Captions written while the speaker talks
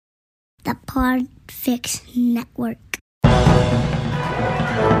The Podfix Network.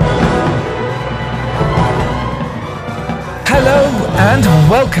 Hello and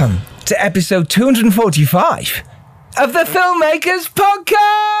welcome to episode 245 of the Filmmakers Podcast!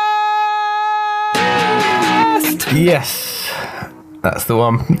 Yes, that's the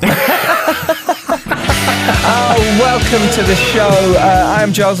one. Welcome to the show.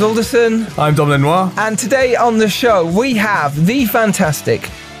 I'm Giles Alderson. I'm Dom Lenoir. And today on the show we have the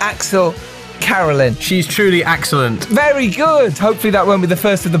fantastic Axelle Carolyn. She's truly excellent. Very good. Hopefully that won't be the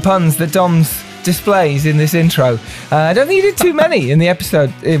first of the puns that Dom's displays in this intro. I don't think you did too many in the episode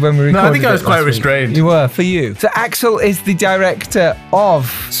when we recorded. No, I think I was quite restrained. You were, for you. So Axelle is the director of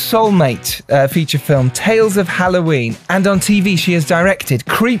Soulmate feature film Tales of Halloween, and on TV she has directed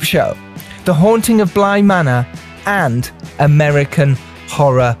Creepshow, The Haunting of Bly Manor, and American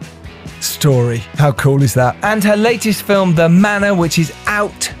Horror Story. How cool is that? And her latest film, The Manor, which is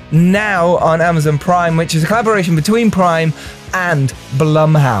out now on Amazon Prime, which is a collaboration between Prime and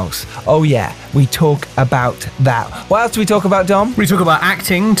Blumhouse. Oh yeah, we talk about that. What else do we talk about, Dom? We talk about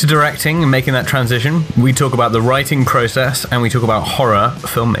acting to directing and making that transition. We talk about the writing process, and we talk about horror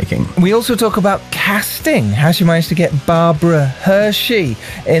filmmaking. We also talk about casting, how she managed to get Barbara Hershey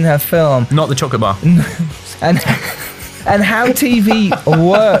in her film. Not the chocolate bar. and how TV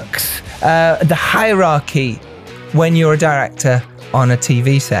works, the hierarchy when you're a director on a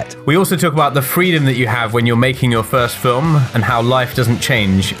TV set. We also talk about the freedom that you have when you're making your first film and how life doesn't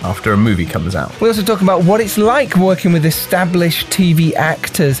change after a movie comes out. We also talk about what it's like working with established TV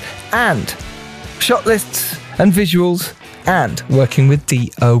actors and shot lists and visuals and working with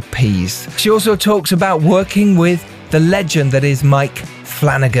DOPs. She also talks about working with the legend that is Mike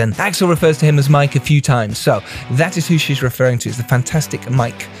Flanagan. Axelle refers to him as Mike a few times, so that is who she's referring to. It's the fantastic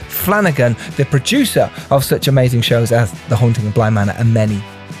Mike Flanagan, the producer of such amazing shows as The Haunting of Bly Manor and many,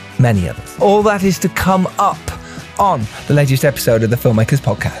 many others. All that is to come up on the latest episode of the Filmmakers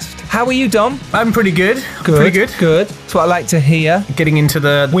Podcast. How are you, Dom? I'm pretty good. Good. Pretty good. Good. That's what I like to hear. Getting into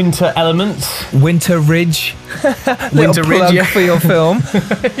the winter elements. Winter Ridge. Winter Ridge, yeah. For your film.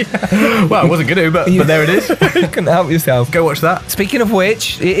 Yeah. Well, I wasn't going to, but there it is. You couldn't help yourself. Go watch that. Speaking of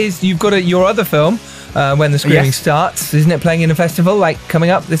which, you've got your other film, When the Screaming Starts. Isn't it playing in a festival, coming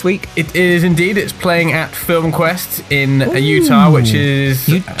up this week? It is indeed. It's playing at Film Quest in Utah, which is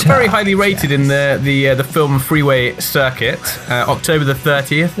very highly rated in the Film Freeway circuit. October the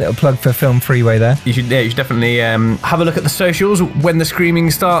 30th. Little plug for Film Freeway there. You should definitely have a look at the socials. When the Screaming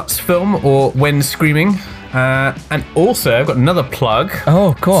Starts film, or When Screaming. And also, I've got another plug.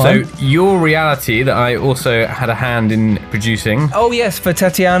 Oh, go on. So, Your Reality, that I also had a hand in producing. Oh, yes, for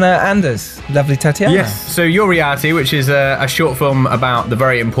Tatiana Anders. Lovely Tatiana. Yes. So, Your Reality, which is a short film about the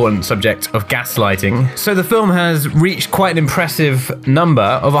very important subject of gaslighting. So, the film has reached quite an impressive number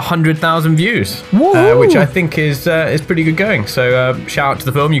of 100,000 views, which I think is pretty good going. So, shout out to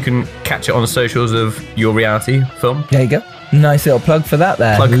the film. You can catch it on the socials of Your Reality film. There you go. Nice little plug for that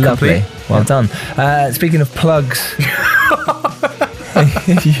there. Plug Lovely. complete. Well done. Speaking of plugs.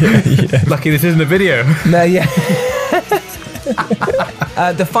 Lucky this isn't a video. No, yeah.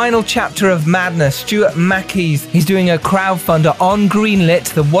 The final chapter of Madness, Stuart Mackey's, he's doing a crowdfunder on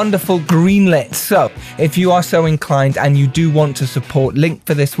Greenlit, the wonderful Greenlit. So, if you are so inclined and you do want to support, link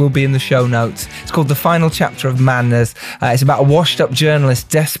for this will be in the show notes. It's called The Final Chapter of Madness. It's about a washed-up journalist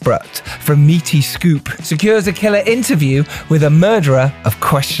desperate for a meaty scoop, secures a killer interview with a murderer of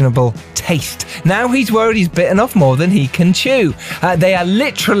questionable taste. Now he's worried he's bitten off more than he can chew. They are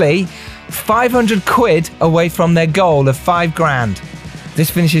literally 500 quid away from their goal of $5,000. This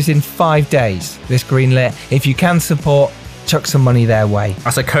finishes in 5 days, this Greenlit. If you can support, chuck some money their way.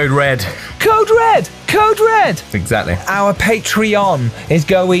 That's a code red. Code red! Code red! Exactly. Our Patreon is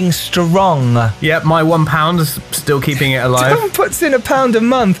going strong. Yep, my £1 is still keeping it alive. Tom puts in £1 a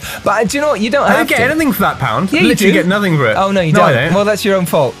month, but do you know what? You don't have to. I don't get anything for that £1. Yeah, you literally do. Get nothing for it. Oh, no, you I don't. Well, that's your own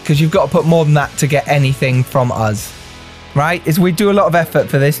fault, because you've got to put more than that to get anything from us. Right? We do a lot of effort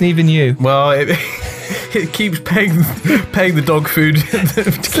for this, and even you. Well, it keeps paying the dog food to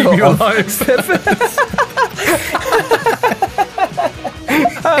keep you alive.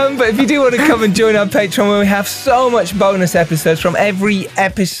 But if you do want to come and join our Patreon, where we have so much bonus episodes from every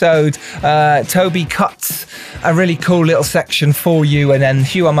episode, Toby cuts a really cool little section for you, and then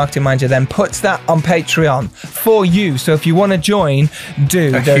Hugh, our marketing manager, then puts that on Patreon for you. So if you want to join,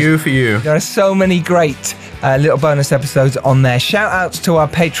 do. Hugh for you. There are so many great little bonus episodes on there. Shout outs to our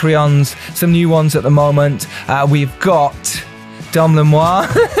Patreons, some new ones at the moment. We've got Dom Lenoir,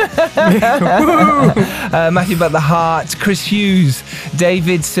 Matthew Butler Hart, Chris Hughes,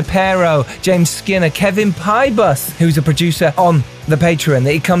 David Sapero, James Skinner, Kevin Pybus, who's a producer on the Patreon.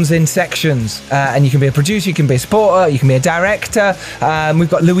 It comes in sections, and you can be a producer, you can be a supporter, you can be a director. We've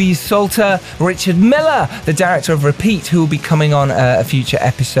got Louise Salter, Richard Miller, the director of Repeat, who will be coming on a future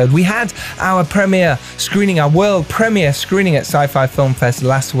episode. We had our premiere screening, our world premiere screening at Sci-Fi Film Fest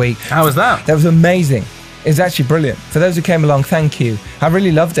last week. How was that? That was amazing. It was actually brilliant. For those who came along, thank you. I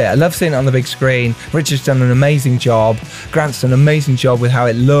really loved it. I love seeing it on the big screen. Richard's done an amazing job. Grant's done an amazing job with how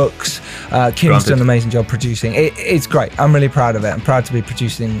it looks. Kim's done an amazing job producing. It's great. I'm really proud of it. I'm proud to be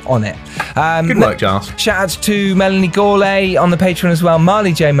producing on it. Good work, Giles. Shout outs to Melanie Gourlay on the Patreon as well,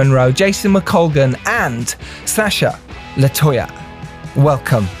 Marley J. Monroe, Jason McColgan, and Sasha Latoya.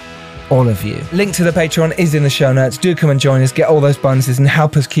 Welcome, all of you. Link to the Patreon is in the show notes. Do come and join us, get all those bonuses, and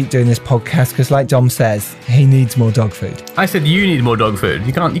help us keep doing this podcast, because like Dom says, he needs more dog food. I said you need more dog food.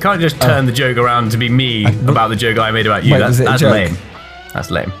 You can't just turn the joke around to be me about the joke I made about you. Wait, that's lame. That's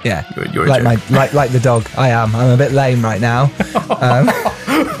lame. Yeah, you're like a joke. like the dog. I'm a bit lame right now.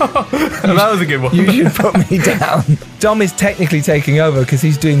 That was a good one. You should put me down. Dom is technically taking over because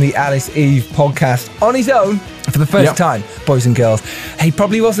he's doing the Alice Eve podcast on his own for the first time, boys and girls. He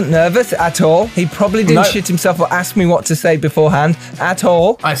probably wasn't nervous at all. He probably didn't shit himself or ask me what to say beforehand at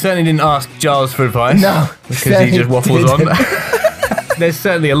all. I certainly didn't ask Giles for advice. No, because he just waffles on. There's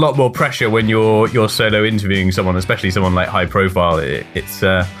certainly a lot more pressure when you're solo interviewing someone, especially someone like high profile. It's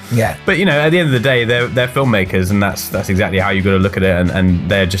But you know, at the end of the day, they're filmmakers, and that's exactly how you've got to look at it. And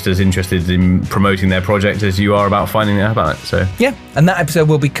they're just as interested in promoting their project as you are about finding out about it. So yeah, and that episode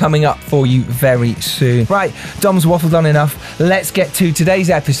will be coming up for you very soon. Right, Dom's waffled on enough. Let's get to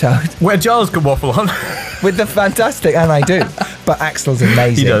today's episode, where Giles could waffle on with the fantastic, and I do, but Axelle's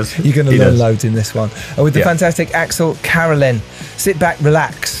amazing. He does. You're going to learn loads in this one. With the fantastic Axelle Carolyn. Sit back,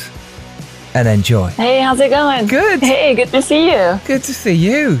 relax, and enjoy. Hey, how's it going? Good. Hey, good to see you. Good to see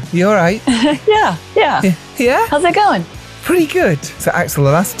you. You all right? Yeah. Yeah? How's it going? Pretty good. So, Axelle,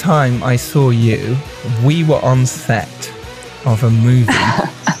 the last time I saw you, we were on set of a movie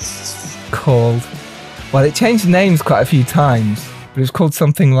called, well, it changed names quite a few times, but it was called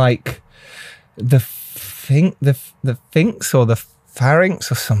something like the Finks or the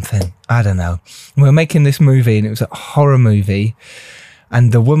Pharynx or something. I don't know. We were making this movie, and it was a horror movie,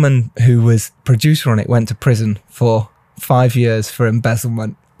 and the woman who was producer on it went to prison for 5 years for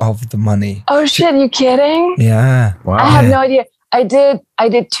embezzlement of the money. Oh shit, you kidding? Yeah. Wow. I had no idea. I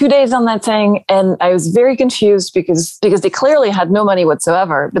did 2 days on that thing, and I was very confused because they clearly had no money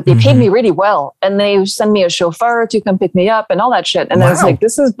whatsoever, but they paid me really well, and they sent me a chauffeur to come pick me up and all that shit. And I was like,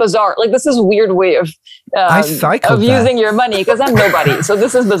 this is bizarre. Like, this is a weird way of using your money, because I'm nobody. So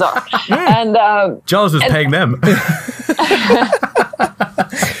this is bizarre. And Giles was paying them.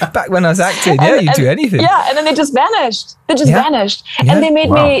 Back when I was acting, you'd do anything. Yeah, and then they just vanished. Vanished. Yeah. And they made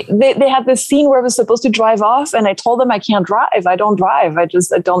me, they had this scene where I was supposed to drive off, and I told them I can't drive. I don't drive.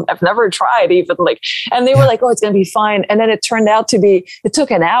 I've never tried even, and they were like, oh, it's going to be fine. And then it turned out to be, it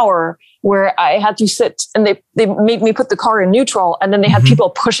took an hour where I had to sit, and they made me put the car in neutral, and then they had people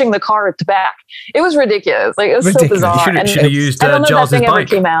pushing the car at the back. It was ridiculous. Like, it was so bizarre. You should have used I don't know Giles' that thing bike. ever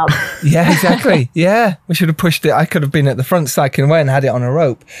came out. Yeah, exactly. Yeah, we should have pushed it. I could have been at the front cycling away and had it on a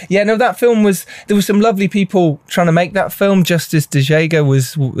rope. Yeah, no, that film there was some lovely people trying to make that film. Justice De Jager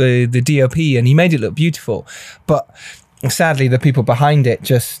was the DOP, and he made it look beautiful. But sadly, the people behind it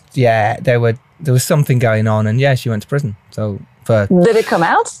there was something going on, and she went to prison. So did it come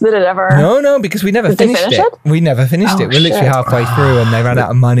out? Did it ever? No, because we never finished it. We never finished it. We're literally halfway through, and they ran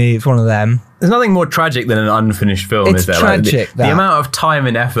out of money. It's one of them. There's nothing more tragic than an unfinished film, It's is there? tragic, the amount of time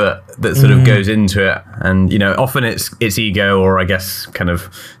and effort that sort of goes into it, and often it's ego, or I guess kind of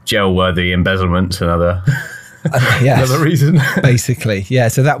jail-worthy embezzlement, another reason. Basically, yeah.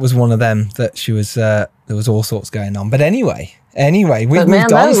 So that was one of them that she was. There was all sorts going on, but anyway, we've moved on.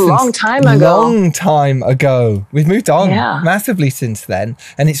 That was a long time ago. Long time ago. We've moved on massively since then,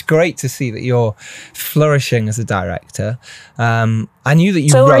 and it's great to see that you're flourishing as a director. I knew that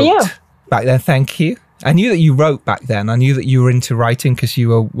you wrote back then. Thank you. I knew that you wrote back then. I knew that you were into writing because you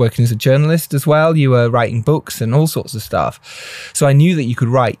were working as a journalist as well. You were writing books and all sorts of stuff. So I knew that you could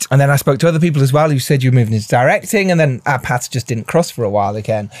write. And then I spoke to other people as well who said you were moving into directing, and then our paths just didn't cross for a while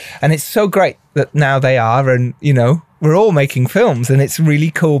again. And it's so great that now they are, and we're all making films, and it's a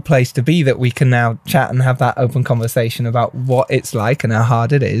really cool place to be that we can now chat and have that open conversation about what it's like and how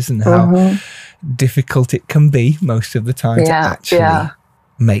hard it is and how difficult it can be most of the time to actually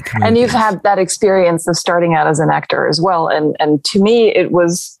make movies. And you've had that experience of starting out as an actor as well. And to me, it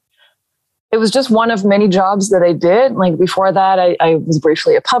was just one of many jobs that I did. Like, before that, I was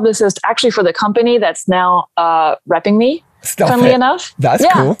briefly a publicist, actually, for the company that's now repping me. funnily enough. That's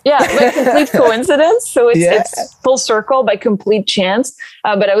cool. Yeah, by complete coincidence. So it's full circle by complete chance.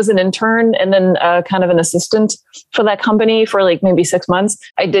 But I was an intern and then kind of an assistant for that company for like maybe 6 months.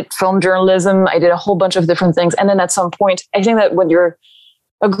 I did film journalism. I did a whole bunch of different things. And then at some point, I think that when you're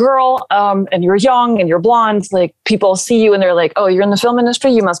a girl and you're young and you're blonde, like people see you and they're like, oh, you're in the film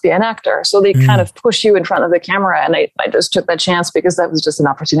industry, you must be an actor. So they kind of push you in front of the camera. And I just took that chance because that was just an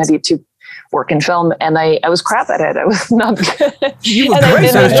opportunity to work in film. And I was crap at it. I was not good. You were and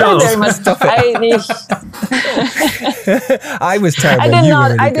great I at didn't it. very much. I was terrible.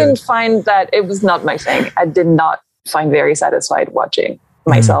 I didn't find that it was not my thing. I did not find very satisfied watching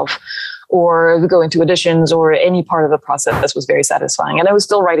myself or going to auditions or any part of the process was very satisfying. And I was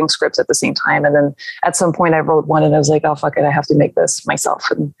still writing scripts at the same time. And then at some point I wrote one and I was like, oh, fuck it. I have to make this myself.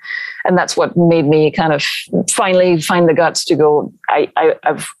 And that's what made me kind of finally find the guts to go, I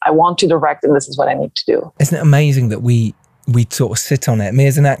want to direct and this is what I need to do. Isn't it amazing that we sort of sit on it? Me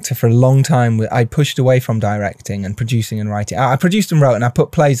as an actor for a long time, I pushed away from directing and producing and writing. I produced and wrote and I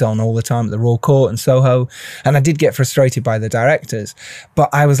put plays on all the time at the Royal Court and Soho. And I did get frustrated by the directors. But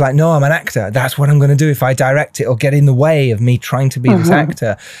I was like, no, I'm an actor. That's what I'm going to do. If I direct it, it'll get in the way of me trying to be this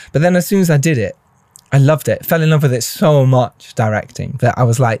actor. But then as soon as I did it, I loved it. Fell in love with it so much, directing, that I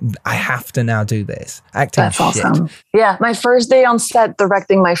was like, I have to now do this. Acting. That's awesome. Yeah. My first day on set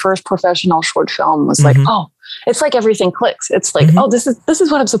directing my first professional short film was like, oh, it's like everything clicks. It's like, oh, this is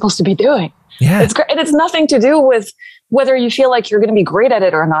what I'm supposed to be doing. Yeah. It's great. And it's nothing to do with whether you feel like you're going to be great at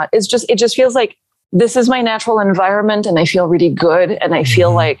it or not. It just feels like this is my natural environment and I feel really good. And I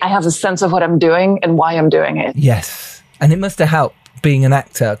feel like I have a sense of what I'm doing and why I'm doing it. Yes. And it must have helped being an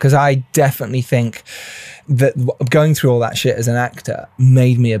actor, because I definitely think that going through all that shit as an actor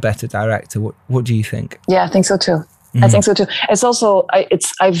made me a better director. What do you think? Yeah, I think so too. I think so too. It's also,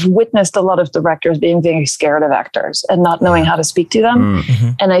 I've witnessed a lot of directors being very scared of actors and not knowing how to speak to them.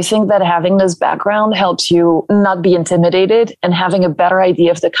 And I think that having this background helps you not be intimidated and having a better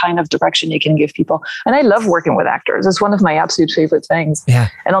idea of the kind of direction you can give people. And I love working with actors. It's one of my absolute favorite things. Yeah.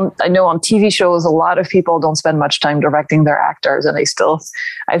 And I know on TV shows, a lot of people don't spend much time directing their actors. And I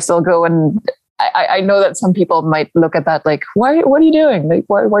still go and I know that some people might look at that like, what are you doing? Like,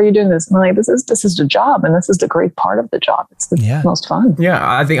 why are you doing this? And I'm like, this is the job, and this is the great part of the job. It's the most fun. Yeah,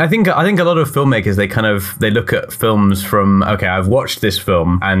 I think a lot of filmmakers, they look at films from, okay, I've watched this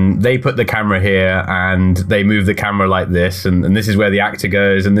film and they put the camera here and they move the camera like this, and this is where the actor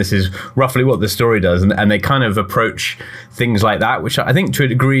goes, and this is roughly what the story does, and they kind of approach things like that, which I think to a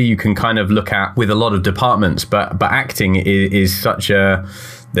degree you can kind of look at with a lot of departments, but acting is such a,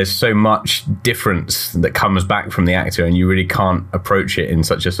 there's so much difference that comes back from the actor, and you really can't approach it in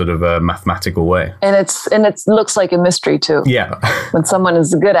such a sort of a mathematical way. And it looks like a mystery too. Yeah. When someone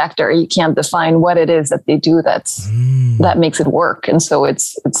is a good actor, you can't define what it is that they do that makes it work. And so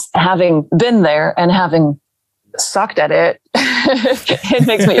it's having been there and having sucked at it, it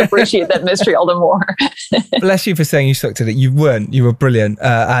makes me appreciate that mystery all the more. Bless you for saying you sucked at it. You weren't. You were brilliant,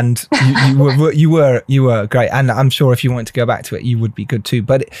 and you were great. And I'm sure if you wanted to go back to it, you would be good too.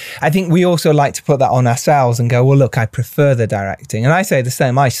 But I think we also like to put that on ourselves and go, well, look, I prefer the directing, and I say the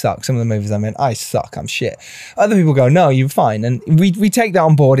same. I suck. Some of the movies I'm in, I suck. I'm shit. Other people go, no, you're fine, and we take that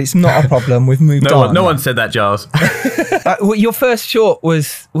on board. It's not a problem. We've moved on. No one said that, Giles. Your first short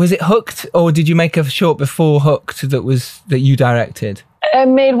was it Hooked, or did you make a short before Hooked that you directed? I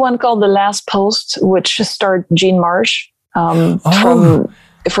made one called The Last Post, which starred Jean Marsh from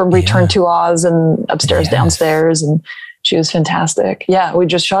Return to Oz and Upstairs, Downstairs, and she was fantastic. Yeah, we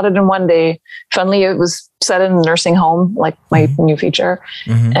just shot it in one day. Funnily, it was set in a nursing home, like my new feature.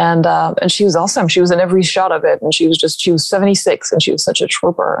 And she was awesome. She was in every shot of it. And she was 76 and she was such a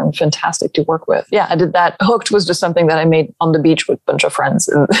trooper and fantastic to work with. Yeah, I did that. Hooked was just something that I made on the beach with a bunch of friends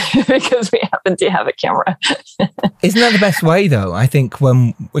and because we happened to have a camera. Isn't that the best way though? I think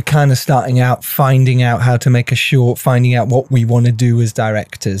when we're kind of starting out, finding out how to make a short, finding out what we want to do as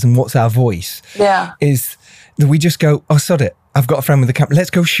directors and what's our voice. Yeah. Is that we just go, oh, sod it. I've got a friend with a camera. Let's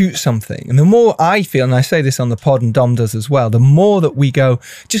go shoot something. And the more I feel, and I say this on the pod and Dom does as well, the more that we go,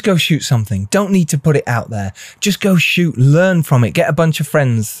 just go shoot something. Don't need to put it out there. Just go shoot, learn from it, get a bunch of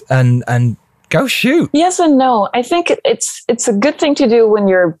friends and go shoot. Yes and no. I think it's a good thing to do when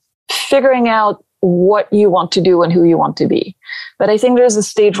you're figuring out what you want to do and who you want to be. But I think there's a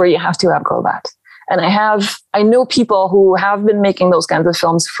stage where you have to outgrow that. And I know people who have been making those kinds of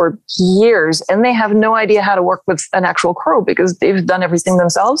films for years and they have no idea how to work with an actual crew because they've done everything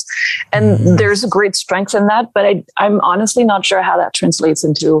themselves. And there's a great strength in that. But I'm honestly not sure how that translates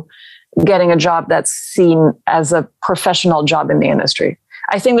into getting a job that's seen as a professional job in the industry.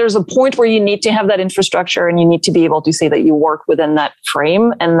 I think there's a point where you need to have that infrastructure and you need to be able to say that you work within that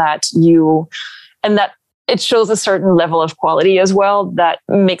frame and that it shows a certain level of quality as well that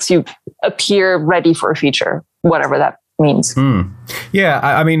makes you appear ready for a feature, whatever that means. Yeah,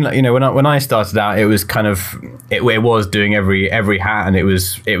 I mean, when I started out, it was kind of it was doing every hat, and it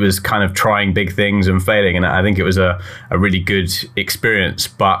was kind of trying big things and failing, and I think it was a really good experience.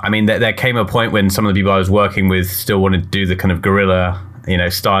 But I mean, there came a point when some of the people I was working with still wanted to do the kind of guerrilla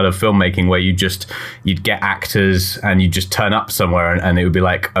style of filmmaking where you'd get actors and you'd just turn up somewhere and it would be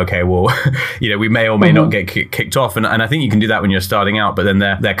like, okay, well, we may or may not get kicked off, and I think you can do that when you're starting out, but then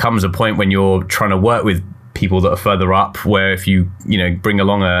there comes a point when you're trying to work with people that are further up, where if you bring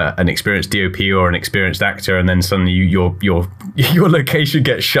along an experienced DOP or an experienced actor, and then suddenly your location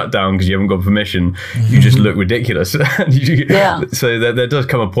gets shut down because you haven't got permission, you just look ridiculous. So there does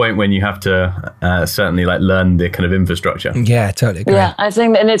come a point when you have to certainly learn the kind of infrastructure. Yeah, totally agree. Yeah, I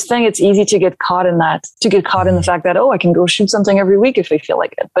think, and it's easy to get caught in that, in the fact that, I can go shoot something every week if I feel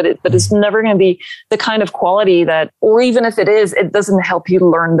like it, but it's never going to be the kind of quality that, or even if it is, it doesn't help you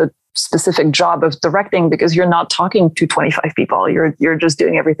learn the specific job of directing, because you're not talking to 25 people. You're just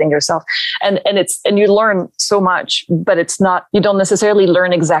doing everything yourself. And you learn so much, but you don't necessarily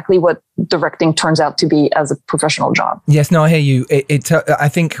learn exactly what directing turns out to be as a professional job. Yes, no, I hear you. I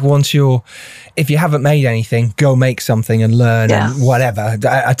think if you haven't made anything, go make something and learn and whatever.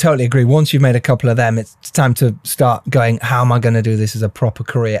 I totally agree. Once you've made a couple of them, it's time to start going, how am I going to do this as a proper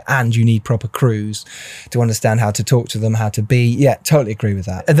career? And you need proper crews to understand how to talk to them, how to be. Yeah, totally agree with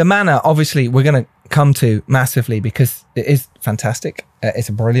that. The Manor, obviously, we're going to come to massively because it is fantastic. It's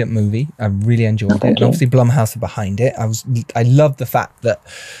a brilliant movie. I really enjoyed it. And obviously Blumhouse are behind it. I love the fact that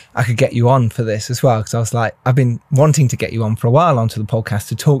I could get you on for this as well, because I was like, I've been wanting to get you on for a while onto the podcast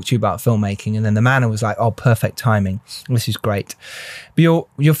to talk to you about filmmaking, and then The Manor was like, oh, perfect timing. This is great. But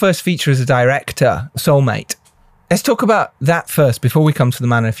your first feature as a director, Soulmate. Let's talk about that first before we come to The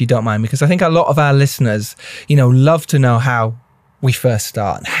Manor, if you don't mind, because I think a lot of our listeners, love to know how we first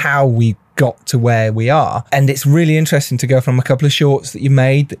start and how we got to where we are. And it's really interesting to go from a couple of shorts that you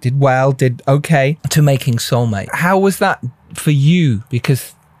made that did well, did okay, to making Soulmate. How was that for you?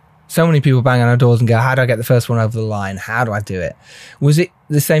 Because so many people bang on our doors and go, how do I get the first one over the line? How do I do it? Was it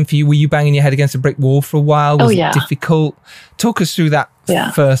the same for you? Were you banging your head against a brick wall for a while? Was it difficult? Talk us through that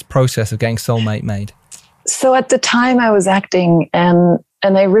first process of getting Soulmate made. So at the time I was acting, and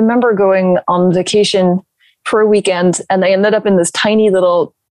I remember going on vacation for a weekend, and I ended up in this tiny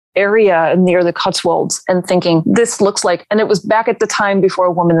little area near the Cotswolds and thinking, this looks like, and it was back at the time before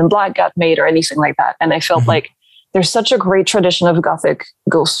A Woman in Black got made or anything like that. And I felt like there's such a great tradition of Gothic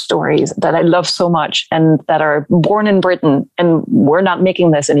ghost stories that I love so much and that are born in Britain, and we're not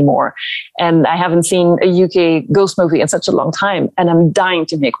making this anymore. And I haven't seen a UK ghost movie in such a long time, and I'm dying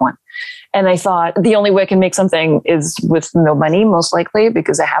to make one. And I thought the only way I can make something is with no money, most likely,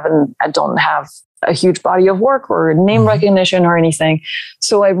 because I don't have a huge body of work or name recognition or anything.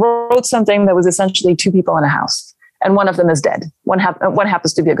 So I wrote something that was essentially two people in a house, and one of them is dead. One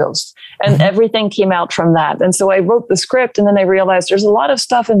happens to be a ghost, and everything came out from that. And so I wrote the script, and then I realized there's a lot of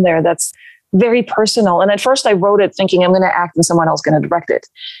stuff in there that's very personal. And at first I wrote it thinking I'm going to act and someone else going to direct it.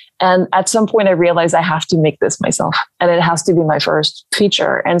 And at some point I realized I have to make this myself, and it has to be my first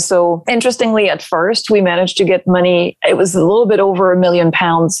feature. And so interestingly, at first we managed to get money. It was a little bit over £1 million.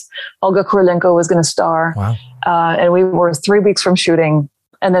 Olga Kurylenko was going to star. Wow. And we were 3 weeks from shooting.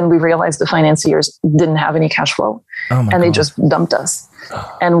 And then we realized the financiers didn't have any cash flow, and they just dumped us.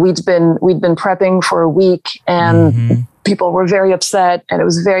 And we'd been prepping for a week, and people were very upset, and it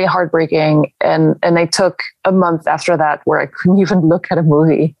was very heartbreaking. And I took a month after that where I couldn't even look at a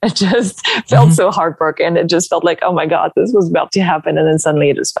movie. It just felt so heartbroken. It just felt like, oh my God, this was about to happen. And then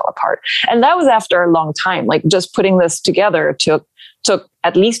suddenly it just fell apart. And that was after a long time. Like, just putting this together took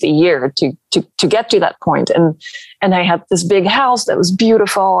at least a year to get to that point. And I had this big house that was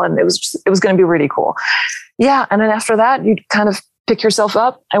beautiful, and it was going to be really cool. Yeah. And then after that, you kind of pick yourself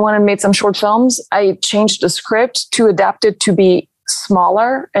up. I went and made some short films. I changed the script to adapt it to be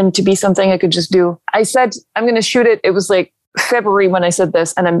smaller and to be something I could just do. I said, I'm going to shoot it. It was like February when I said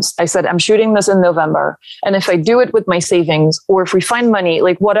this, and I said, I'm shooting this in November. And if I do it with my savings, or if we find money,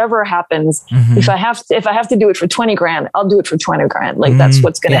 like whatever happens, if I have to do it for 20 grand, I'll do it for 20 grand. Like that's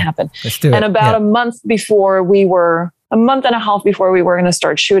what's going to happen. Let's do it. And about a month and a half before we were going to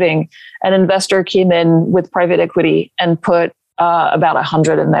start shooting, an investor came in with private equity and put about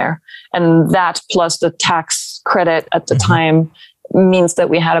 100 in there. And that plus the tax credit at the time means that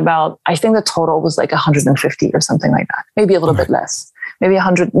we had about, I think the total was like 150 or something like that. Maybe a little bit less, maybe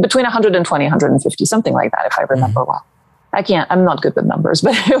 100, between 120, 150, something like that, if I remember well. I'm not good with numbers,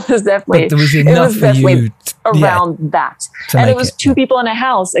 but it was definitely, there was enough for you around that. And it was two people in a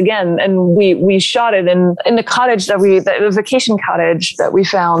house again. And we shot it in the cottage the vacation cottage that we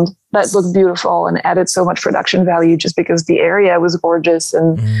found that looked beautiful and added so much production value just because the area was gorgeous.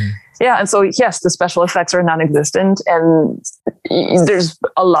 And yeah. And so, yes, the special effects are non-existent. And there's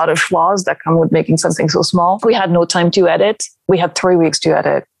a lot of flaws that come with making something so small. We had no time to edit. We had 3 weeks to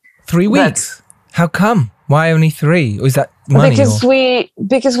edit. 3 weeks? How come? Why only 3? Was that money? Because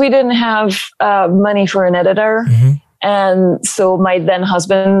we didn't have money for an editor. And so my then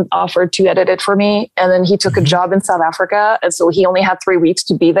husband offered to edit it for me. And then he took a job in South Africa. And so he only had 3 weeks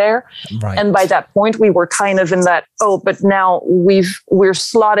to be there. Right. And by that point, we were kind of in that, but now we're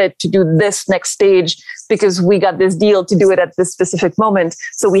slotted to do this next stage because we got this deal to do it at this specific moment.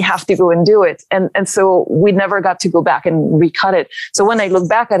 So we have to go and do it. And so we never got to go back and recut it. So when I look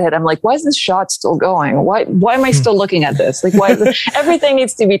back at it, I'm like, why is this shot still going? Why am I still looking at this? Like, why everything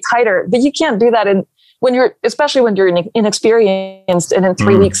needs to be tighter, but you can't do that especially when you're inexperienced and in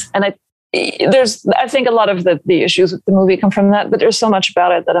 3 weeks. And I think a lot of the issues with the movie come from that, but there's so much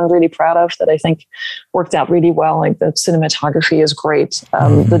about it that I'm really proud of that I think worked out really well. Like the cinematography is great.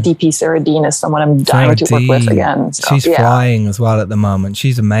 The DP Sarah Dean is someone I'm dying to work with again. So, she's flying as well at the moment.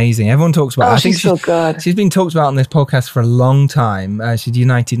 She's amazing. Everyone talks about her. I think she's so good. She's been talked about on this podcast for a long time. She's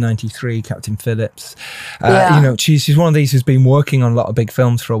United 93, Captain Phillips. She's one of these who's been working on a lot of big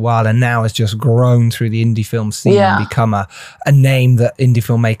films for a while and now has just grown through the indie film scene and become a name that indie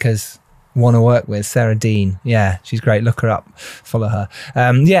filmmakers want to work with. Sarah Dean, she's great. Look her up, follow her.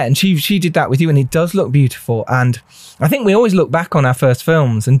 And she did that with you, and it does look beautiful. And I think we always look back on our first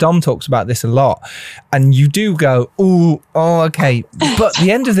films, and Dom talks about this a lot. And you do go, okay. But at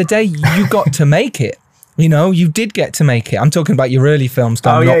the end of the day, you got to make it. You did get to make it. I'm talking about your early films,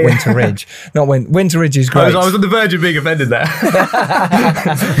 Dom, not Winter Ridge. Winter Ridge is great. I was on the verge of being offended there.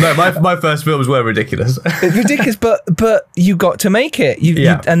 No, my first films were ridiculous. It's ridiculous, but you got to make it.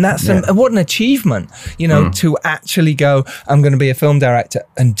 And that's what an achievement, to actually go, I'm going to be a film director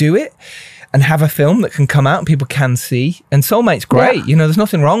and do it. And have a film that can come out and people can see. And Soulmate's great. There's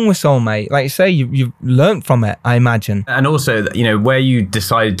nothing wrong with Soulmate. Like you say, you've learned from it, I imagine. And also, where you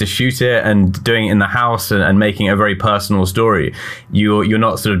decided to shoot it and doing it in the house and making a very personal story, you're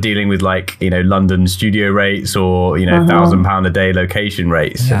not sort of dealing with London studio rates or, £1,000 a day location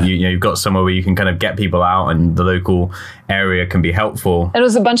rates. Yeah. You've got somewhere where you can kind of get people out and the local area can be helpful. It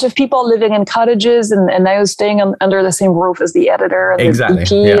was a bunch of people living in cottages and I was staying under the same roof as the editor and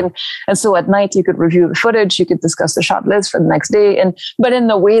the EP. And so at night you could review the footage, you could discuss the shot list for the next day, but in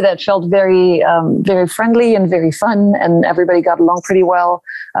a way that felt very very friendly and very fun, and everybody got along pretty well.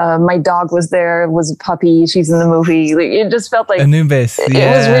 My dog was there, was a puppy, she's in the movie. It just felt like Anubis. It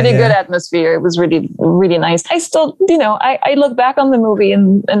was really good atmosphere. It was really, really nice. I still, I look back on the movie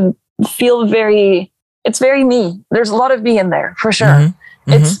and feel it's very me. There's a lot of me in there for sure.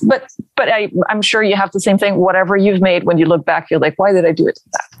 It's but I'm sure you have the same thing. Whatever you've made, when you look back, you're like, why did I do it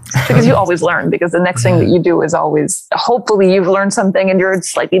like that? Because you always learn. Because the next thing that you do is always, hopefully, you've learned something and you're a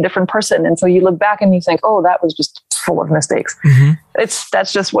slightly different person. And so you look back and you think, oh, that was just full of mistakes.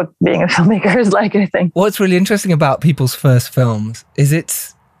 That's just what being a filmmaker is like, I think. What's really interesting about people's first films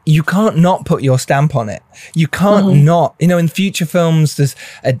is you can't not put your stamp on it. You can't not, in future films, there's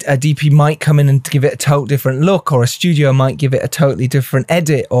a DP might come in and give it a total different look, or a studio might give it a totally different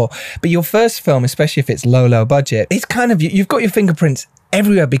edit, but your first film, especially if it's low budget, it's kind of, you've got your fingerprints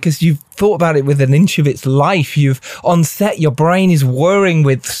everywhere because you've thought about it with an inch of its life. You've on set, your brain is whirring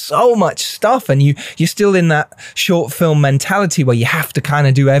with so much stuff, and you're still in that short film mentality where you have to kind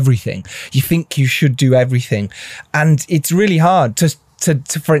of do everything. You think you should do everything, and it's really hard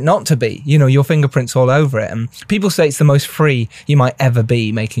for it not to be, your fingerprints all over it. And people say it's the most free you might ever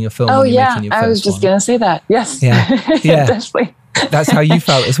be making a film. Oh yeah, I was just going to say that. Yes. Yeah. Definitely. That's how you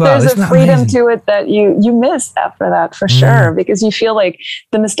felt as well. There's a freedom to it that you miss after that for sure, because you feel like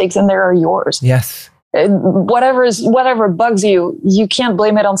the mistakes in there are yours. Yes. Whatever bugs you, you can't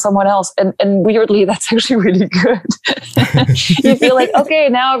blame it on someone else. And weirdly, that's actually really good. You feel like, okay,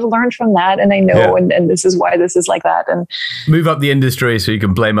 now I've learned from that and I know, and this is why this is like that. And move up the industry so you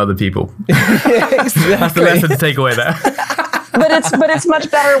can blame other people. Exactly. That's the lesson to take away there. But it's much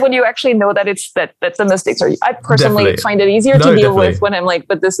better when you actually know that that the mistakes are. I personally find it easier to deal with when I'm like,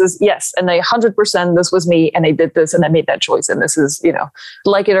 but this is and I 100% this was me and I did this and I made that choice and this is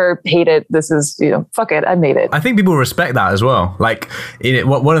like it or hate it. This is fuck it, I made it. I think people respect that as well. Like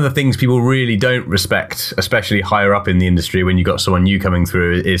one of the things people really don't respect, especially higher up in the industry, when you got someone new coming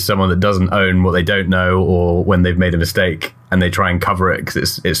through, is someone that doesn't own what they don't know, or when they've made a mistake and they try and cover it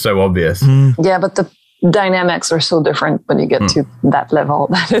because it's so obvious. Yeah, but dynamics are so different when you get to that level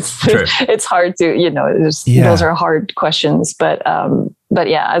that it's hard to, those are hard questions. But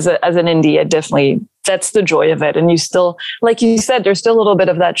yeah, as an indie, that's the joy of it. And you still, like you said, there's still a little bit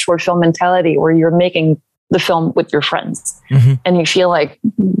of that short film mentality where you're making the film with your friends and you feel like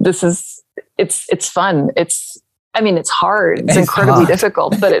it's fun. It's hard. It's incredibly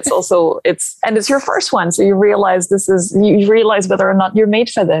difficult, but it's also, it's your first one. So you realize you realize whether or not you're made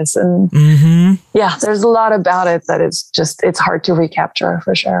for this. And yeah, there's a lot about it that it's hard to recapture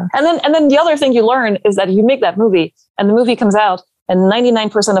for sure. And then the other thing you learn is that you make that movie and the movie comes out and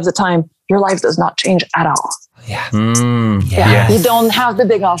 99% of the time, your life does not change at all. Yeah. Yes. You don't have the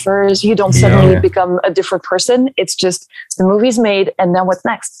big offers. You don't suddenly become a different person. It's just the movie's made and then what's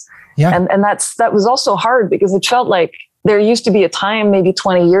next? Yeah. And that was also hard because it felt like there used to be a time maybe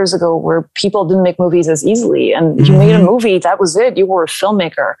 20 years ago where people didn't make movies as easily. And you made a movie, that was it. You were a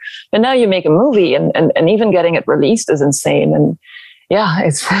filmmaker. But now you make a movie and even getting it released is insane. And yeah,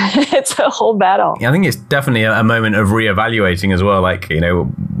 it's a whole battle. Yeah, I think it's definitely a moment of reevaluating as well. Like,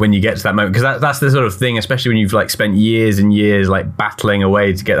 when you get to that moment, because that's the sort of thing, especially when you've like spent years and years like battling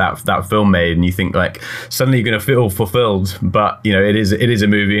away to get that film made, and you think like suddenly you're going to feel fulfilled, but it is a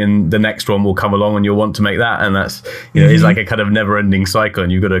movie, and the next one will come along, and you'll want to make that, and that's it's like a kind of never-ending cycle,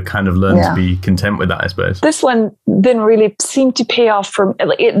 and you've got to kind of learn to be content with that, I suppose. This one didn't really seem to pay off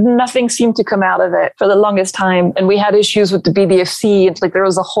nothing seemed to come out of it for the longest time, and we had issues with the BDFC. It's like there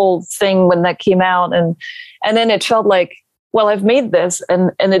was a whole thing when that came out, and then it felt like, well, I've made this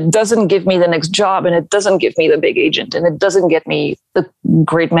and it doesn't give me the next job, and it doesn't give me the big agent, and it doesn't get me the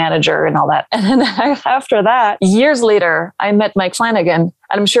great manager and all that. And then after that, years later, I met Mike Flanagan, and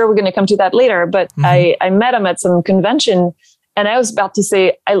I'm sure we're going to come to that later, but I met him at some convention. And I was about to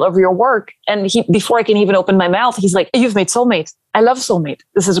say, I love your work. And before I can even open my mouth, he's like, you've made Soulmate. I love Soulmate.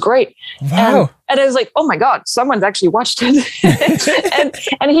 This is great. Wow. And I was like, oh my God, someone's actually watched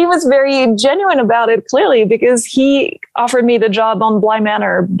it. and he was very genuine about it, clearly, because he offered me the job on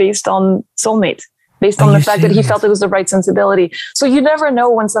Manor based on Soulmate, based on the fact that he felt it was the right sensibility. So you never know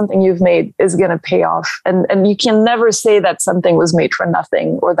when something you've made is going to pay off. And you can never say that something was made for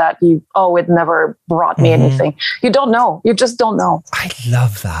nothing, or that it never brought me anything. You don't know. You just don't know. I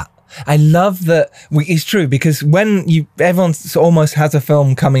love that. I love that it's true, because when everyone almost has a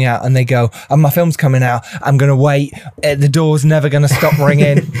film coming out and they go, oh, my film's coming out, I'm going to wait. The door's never going to stop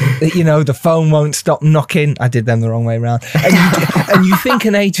ringing. The phone won't stop knocking. I did them the wrong way around. And you think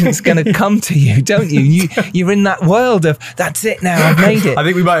an agent's going to come to you, don't you? You're in that world of, that's it now, I've made it. I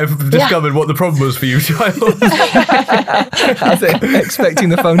think we might have discovered what the problem was for you, child. I think expecting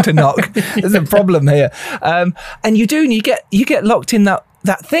the phone to knock. There's a problem here. And you do, and you get locked in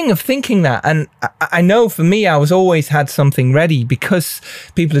that thing of thinking that. And I know for me, I was always had something ready because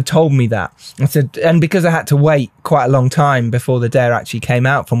people had told me that. I said, and because I had to wait quite a long time before The Dare actually came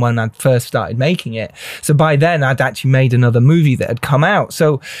out from when I first started making it. So by then I'd actually made another movie that had come out.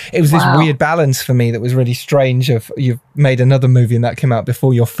 So it was this weird balance for me that was really strange of, you've made another movie and that came out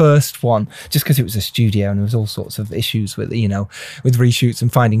before your first one, just because it was a studio and there was all sorts of issues with, with reshoots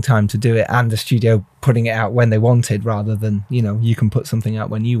and finding time to do it, and the studio putting it out when they wanted rather than, you can put something out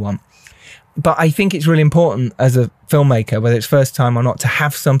when you want. But I think it's really important as a filmmaker, whether it's first time or not, to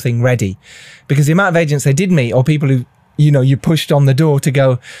have something ready, because the amount of agents they did meet, or people who, you pushed on the door to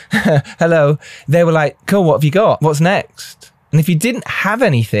go, hello, they were like, cool, what have you got? What's next? And if you didn't have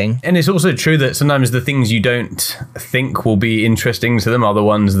anything... And it's also true that sometimes the things you don't think will be interesting to them are the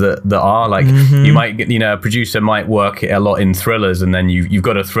ones that are. Like, you might get, a producer might work a lot in thrillers, and then you've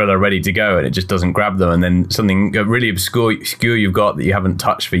got a thriller ready to go and it just doesn't grab them. And then something really obscure you've got that you haven't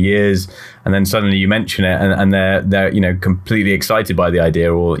touched for years, and then suddenly you mention it and they're completely excited by the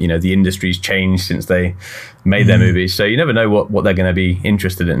idea, or, the industry's changed since they made their movies. So you never know what they're going to be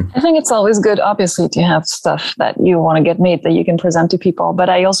interested in. I think it's always good, obviously, to have stuff that you want to get made that you can present to people. But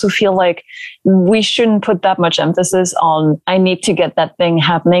I also feel like we shouldn't put that much emphasis on, I need to get that thing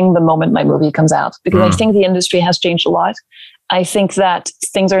happening the moment my movie comes out, because I think the industry has changed a lot. I think that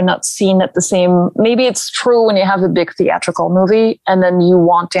things are not seen at the same. Maybe it's true when you have a big theatrical movie and then you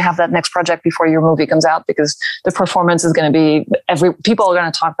want to have that next project before your movie comes out, because the performance is going to be people are going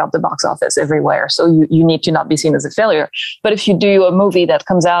to talk about the box office everywhere. So you need to not be seen as a failure. But if you do a movie that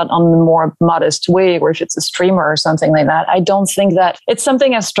comes out on a more modest way, or if it's a streamer or something like that, I don't think that it's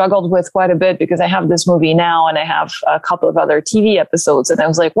something I've struggled with quite a bit, because I have this movie now and I have a couple of other TV episodes. And I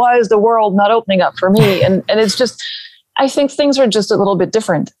was like, why is the world not opening up for me? And it's just, I think things are just a little bit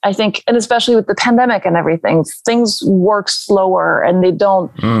different. I think, and especially with the pandemic and everything, things work slower and they don't.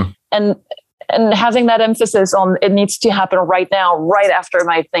 And and having that emphasis on it needs to happen right now, right after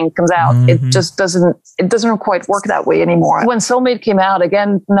my thing comes out. It just doesn't quite work that way anymore. When Soulmate came out,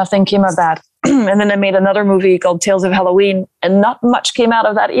 again, nothing came of that. And then I made another movie called Tales of Halloween, and not much came out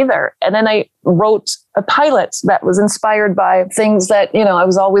of that either. And then I wrote a pilot that was inspired by things that, I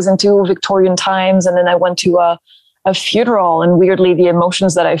was always into, Victorian times. And then I went to a funeral, and weirdly, the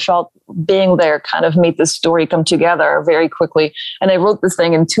emotions that I felt being there kind of made this story come together very quickly. And I wrote this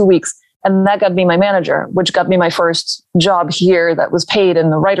thing in 2 weeks. And that got me my manager, which got me my first job here that was paid in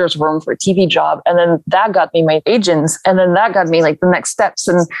the writer's room for a TV job. And then that got me my agents. And then that got me like the next steps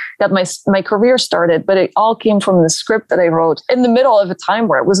and got my career started. But it all came from the script that I wrote in the middle of a time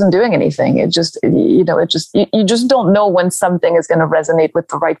where it wasn't doing anything. You just don't know when something is going to resonate with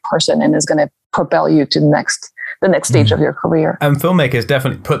the right person and is going to propel you to the next stage of your career. And filmmakers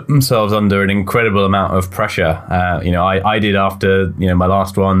definitely put themselves under an incredible amount of pressure. I did after, my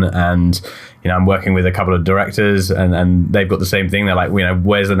last one, and, I'm working with a couple of directors and they've got the same thing. They're like,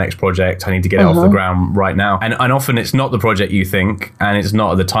 where's the next project? I need to get it off the ground right now. And often it's not the project you think, and it's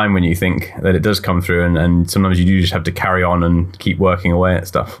not at the time when you think that it does come through. And sometimes you do just have to carry on and keep working away at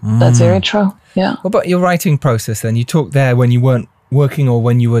stuff. That's very true. Yeah. What about your writing process then? You talked there when you weren't working or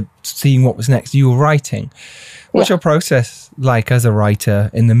when you were seeing what was next, you were writing. What's your process like as a writer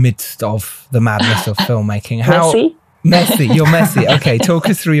in the midst of the madness of filmmaking? Messy. You're messy. Okay, talk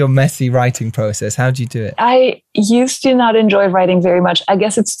us through your messy writing process. How do you do it? I used to not enjoy writing very much. I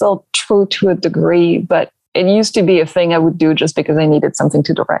guess it's still true to a degree, but it used to be a thing I would do just because I needed something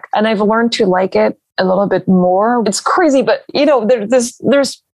to direct. And I've learned to like it a little bit more. It's crazy, but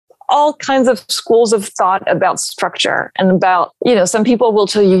there's all kinds of schools of thought about structure and about, some people will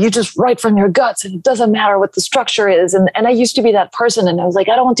tell you just write from your guts and it doesn't matter what the structure is. And I used to be that person, and I was like,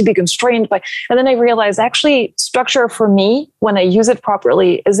 I don't want to be constrained by, and then I realized actually structure for me, when I use it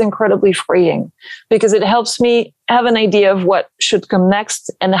properly, is incredibly freeing because it helps me have an idea of what should come next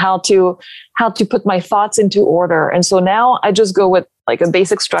and how to put my thoughts into order. And so now I just go with like a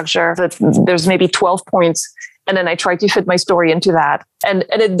basic structure that there's maybe 12 points. And then I try to fit my story into that. And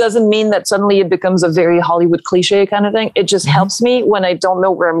it doesn't mean that suddenly it becomes a very Hollywood cliche kind of thing. It just helps me when I don't know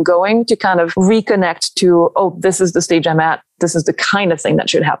where I'm going to kind of reconnect to, this is the stage I'm at. This is the kind of thing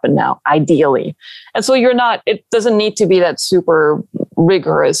that should happen now, ideally. And so it doesn't need to be that super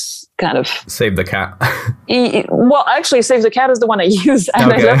rigorous kind of. Save the cat. Well, actually, Save the Cat is the one I use,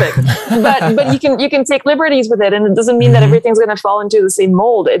 and I love it. But you can take liberties with it, and it doesn't mean that everything's going to fall into the same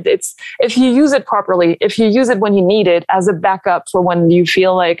mold. It's if you use it properly, if you use it when you need it as a backup for when you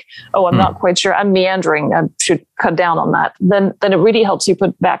feel like, I'm not quite sure, I'm meandering, I should cut down on that. Then it really helps you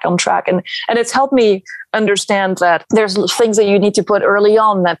put back on track, and it's helped me understand that there's things that you need to put early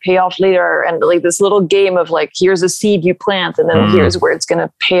on that pay off later, and like this little game of like, here's a seed you plant, and then here's where it's going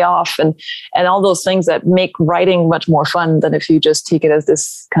to pay off, and all those things that make writing much more fun than if you just take it as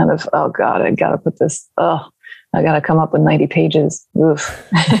this kind of, oh God, I got to put this, I got to come up with 90 pages. Oof.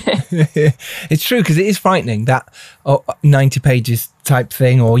 It's true, because it is frightening, that 90 pages type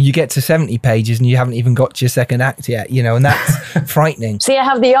thing, or you get to 70 pages and you haven't even got to your second act yet, and that's frightening. See, I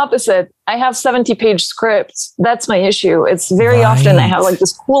have the opposite. I have 70-page scripts. That's my issue. It's very often I have like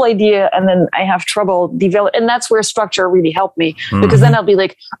this cool idea and then I have trouble develop. And that's where structure really helped me, because then I'll be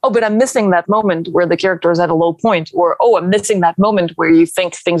like, but I'm missing that moment where the character is at a low point, or, I'm missing that moment where you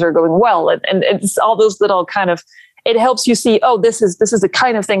think things are going well. And it's all those little kind of, it helps you see, this is the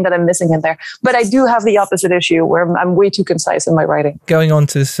kind of thing that I'm missing in there. But I do have the opposite issue where I'm way too concise in my writing. Going on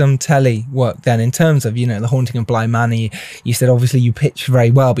to some telly work then, in terms of, The Haunting of Bly Manor, you said obviously you pitched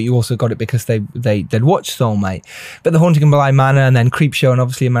very well, but you also got it because they'd watched Soulmate. But The Haunting of Bly Manor and then Creepshow and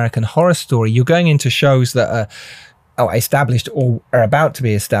obviously American Horror Story, you're going into shows that are established or are about to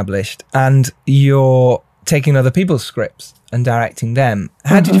be established, and you're taking other people's scripts and directing them.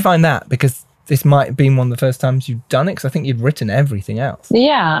 How did you find that? Because this might have been one of the first times you've done it, because I think you'd written everything else.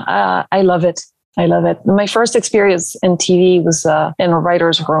 Yeah, I love it. My first experience in TV was in a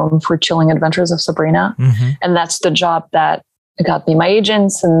writer's room for Chilling Adventures of Sabrina. And that's the job that got me my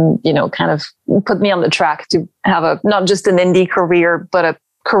agents and, kind of put me on the track to have not just an indie career, but a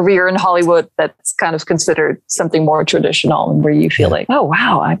career in Hollywood that's kind of considered something more traditional, and where you feel like, oh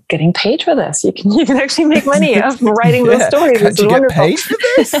wow, I'm getting paid for this. You can actually make money of writing those stories. Can't you get paid for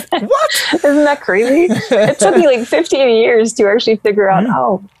this? What? Isn't that crazy? It took me like 15 years to actually figure out,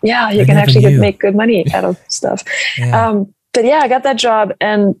 you can actually make good money out of stuff. But I got that job.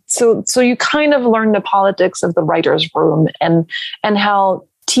 And so you kind of learn the politics of the writer's room and how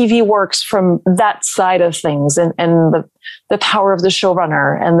TV works from that side of things, and the power of the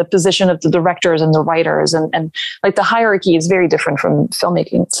showrunner and the position of the directors and the writers, and like the hierarchy is very different from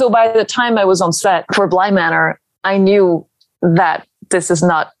filmmaking. So by the time I was on set for Bly Manor, I knew that this is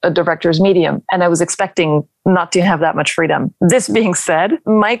not a director's medium, and I was expecting not to have that much freedom. This being said,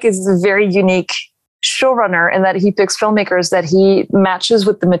 Mike is a very unique showrunner in that he picks filmmakers that he matches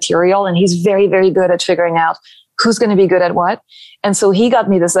with the material, and he's very, very good at figuring out who's going to be good at what. And so he got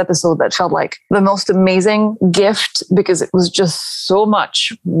me this episode that felt like the most amazing gift, because it was just so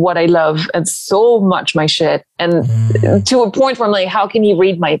much what I love and so much my shit. And to a point where I'm like, how can you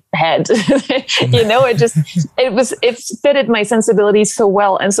read my head? It fitted my sensibilities so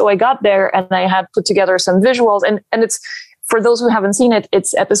well. And so I got there and I had put together some visuals, and it's, for those who haven't seen it,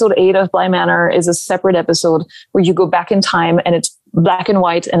 it's episode 8 of Bly Manor is a separate episode where you go back in time, and it's black and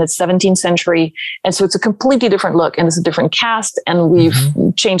white, and it's 17th century. And so it's a completely different look, and it's a different cast, and we've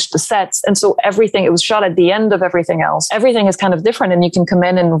changed the sets. And so everything, it was shot at the end of everything else. Everything is kind of different, and you can come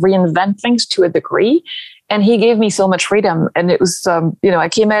in and reinvent things to a degree. And he gave me so much freedom. And it was, I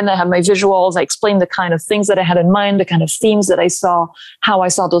came in, I had my visuals, I explained the kind of things that I had in mind, the kind of themes that I saw, how I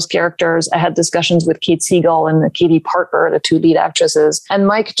saw those characters. I had discussions with Kate Siegel and Katie Parker, the 2 lead actresses. And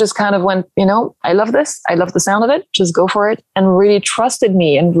Mike just kind of went, I love this. I love the sound of it. Just go for it. And really trusted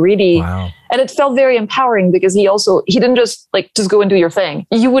me, and really, and it felt very empowering, because he didn't just go and do your thing.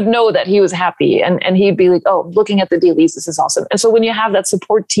 You would know that he was happy, and he'd be like, oh, looking at the dailies, this is awesome. And so when you have that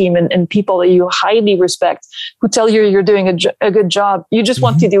support team and people that you highly respect, who tell you you're doing a good job, you just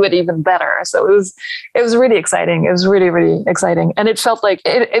want to do it even better. So it was really exciting. It was really, really exciting. And it felt like,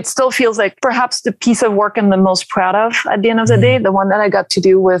 it still feels like perhaps the piece of work I'm the most proud of at the end of the day, the one that I got to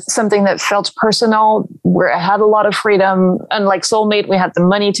do with something that felt personal, where I had a lot of freedom. And like Soulmate, we had the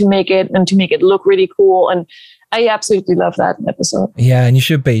money to make it and to make it look really cool. And I absolutely love that episode. Yeah, and you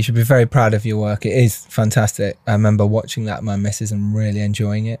should be very proud of your work. It is fantastic. I remember watching that with my missus and really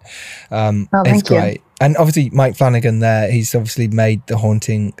enjoying it. It's great. You. And obviously Mike Flanagan there, he's obviously made The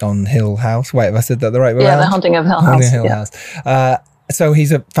Haunting on Hill House. Wait, have I said that the right way around? The Haunting of Hill House. So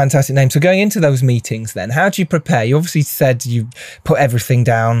he's a fantastic name. So going into those meetings then, how do you prepare? You obviously said you put everything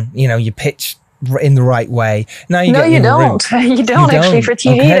down, you pitch in the right way. Now you don't. You don't actually for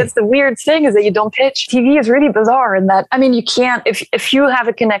TV. Okay. That's the weird thing, is that you don't pitch. TV is really bizarre in that, you can't, if you have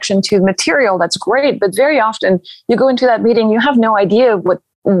a connection to the material, that's great. But very often you go into that meeting, you have no idea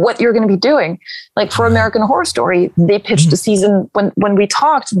what you're going to be doing. Like for American Horror Story, they pitched the season. When we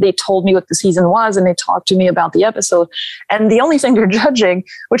talked, they told me what the season was, and they talked to me about the episode. And the only thing they're judging,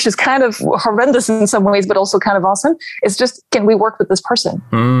 which is kind of horrendous in some ways, but also kind of awesome, is just, can we work with this person?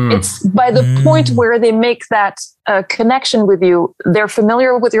 It's by the point where they make that connection with you, they're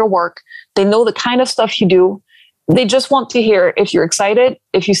familiar with your work. They know the kind of stuff you do. They just want to hear if you're excited,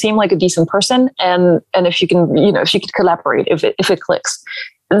 if you seem like a decent person, and if you can, if you could collaborate, if it clicks.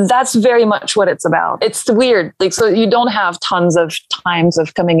 That's very much what it's about. It's weird. So you don't have tons of times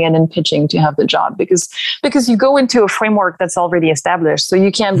of coming in and pitching to have the job, because you go into a framework that's already established. So you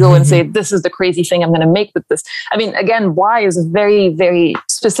can't go and say, this is the crazy thing I'm going to make with this. Again, why is a very, very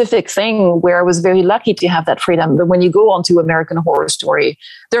specific thing where I was very lucky to have that freedom. But when you go onto American Horror Story,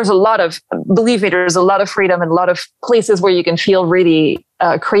 there's a lot of, believe me, there's a lot of freedom and a lot of places where you can feel really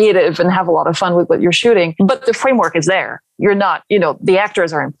creative and have a lot of fun with what you're shooting. But the framework is there. You're not, the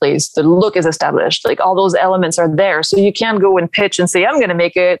actors are in place. The look is established. Like all those elements are there. So you can't go and pitch and say, I'm going to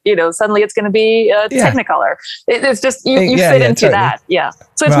make it, suddenly it's going to be Technicolor. It's just, you fit into totally. That. Yeah.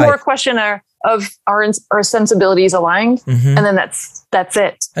 So it's more a question of our sensibilities aligned. And then that's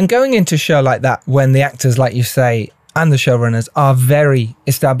it. And going into a show like that, when the actors, like you say, and the showrunners are very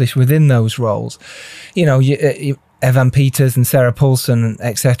established within those roles, Evan Peters and Sarah Paulson,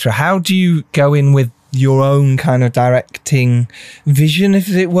 etc. How do you go in with your own kind of directing vision, if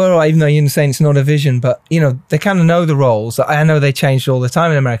it were, or even though you're saying it's not a vision, but they kind of know the roles. I know they changed all the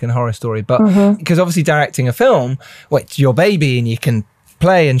time in American Horror Story, but because obviously directing a film, it's your baby and you can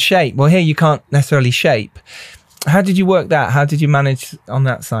play and shape. Well, here you can't necessarily shape. How did you work that? How did you manage on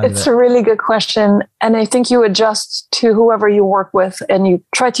that side of it? It's a really good question. And I think you adjust to whoever you work with and you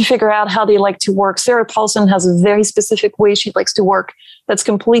try to figure out how they like to work. Sarah Paulson has a very specific way she likes to work that's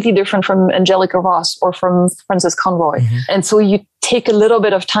completely different from Angelica Ross or from Frances Conroy. And so you take a little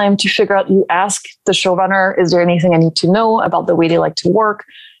bit of time to figure out, you ask the showrunner, is there anything I need to know about the way they like to work?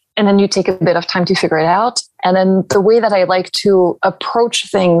 And then you take a bit of time to figure it out. And then the way that I like to approach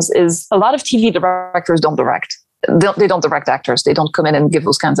things is a lot of TV directors don't direct. They don't direct actors. They don't come in and give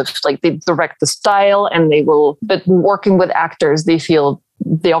those kinds of, they direct the style and they will, but working with actors, they feel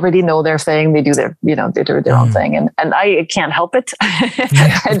they already know their thing. They do their, they do their own thing. And I can't help it.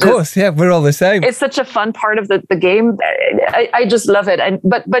 Yeah, of course. Yeah, we're all the same. It's such a fun part of the game. I just love it.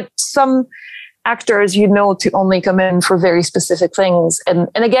 But some actors, to only come in for very specific things. And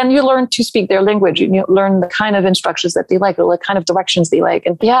again, you learn to speak their language. You learn the kind of instructions that they like, or the kind of directions they like.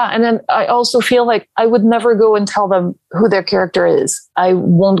 And and then I also feel like I would never go and tell them who their character is. I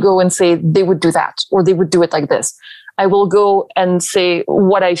won't go and say they would do that, or they would do it like this. I will go and say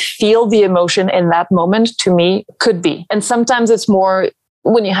what I feel the emotion in that moment to me could be. And sometimes it's more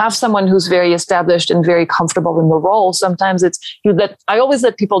when you have someone who's very established and very comfortable in the role. Sometimes it's I always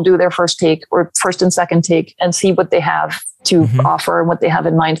let people do their first take or first and second take and see what they have to offer and what they have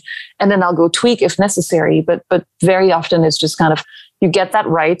in mind. And then I'll go tweak if necessary. But very often it's just kind of, you get that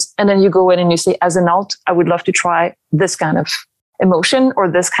right. And then you go in and you say, as an alt, I would love to try this kind of emotion or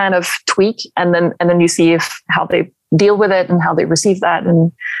this kind of tweak. And then you see how they deal with it and how they receive that.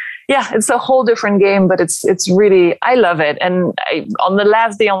 And it's a whole different game, but it's really, I love it. And on the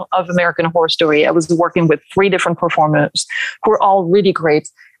last day of American Horror Story, I was working with 3 different performers who were all really great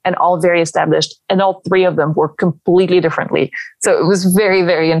and all very established. And all 3 of them work completely differently. So it was very,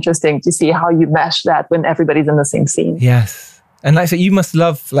 very interesting to see how you mesh that when everybody's in the same scene. Yes. And like I said, you must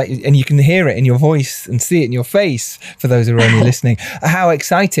love, and you can hear it in your voice and see it in your face, for those who are only listening, how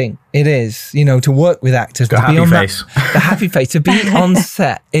exciting it is, to work with actors, to be on the happy face, to be on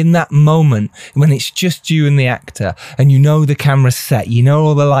set in that moment when it's just you and the actor, and the camera's set,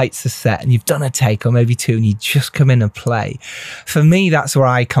 all the lights are set, and you've done a take or maybe 2, and you just come in and play. For me, that's where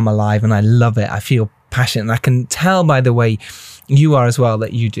I come alive, and I love it. I feel passionate, and I can tell by the way you are as well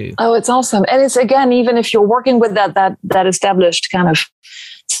that you do. Oh, it's awesome. And it's, again, even if you're working with that established kind of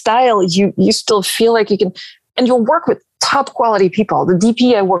style, you still feel like you can, and you'll work with top quality people. The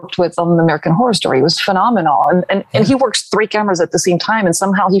DP I worked with on the American Horror Story was phenomenal. And he works 3 cameras at the same time. And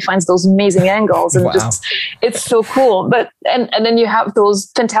somehow he finds those amazing angles and it's so cool. But, and then you have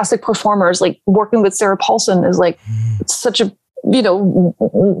those fantastic performers, like working with Sarah Paulson is like, it's such a,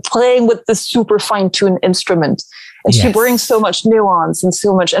 playing with the super fine-tuned instrument. And she brings so much nuance and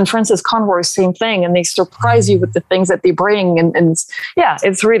so much, and Frances Conroy, same thing. And they surprise you with the things that they bring. And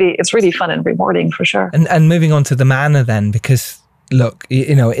it's really fun and rewarding for sure. And moving on to the Manor then, because look,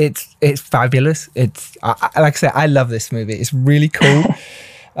 it's fabulous. It's like I said, I love this movie. It's really cool.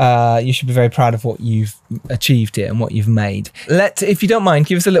 You should be very proud of what you've achieved here and what you've made. If you don't mind,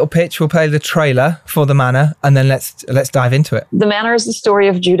 give us a little pitch. We'll play the trailer for The Manor, and then let's dive into it. The Manor is the story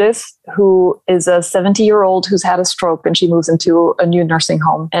of Judith, who is a 70-year-old who's had a stroke, and she moves into a new nursing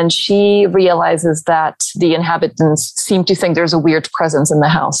home. And she realizes that the inhabitants seem to think there's a weird presence in the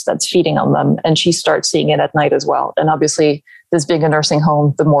house that's feeding on them. And she starts seeing it at night as well. And obviously, this being a nursing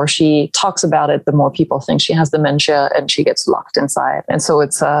home, the more she talks about it, the more people think she has dementia, and she gets locked inside. And so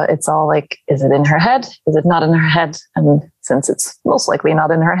it's all like, is it in her head? Is it not in her head? And since it's most likely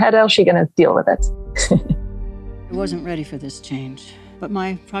not in her head, how's she going to deal with it? I wasn't ready for this change, but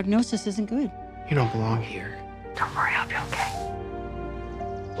my prognosis isn't good. You don't belong here. Don't worry, I'll be okay.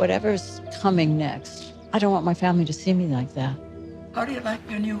 Whatever's coming next, I don't want my family to see me like that. How do you like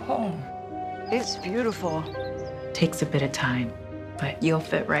your new home? It's beautiful. Takes a bit of time, but you'll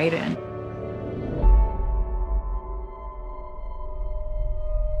fit right in.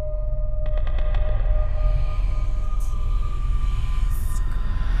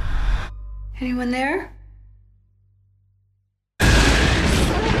 Anyone there?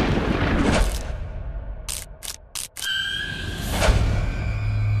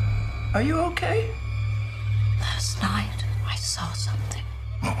 Are you okay? Last night, I saw something.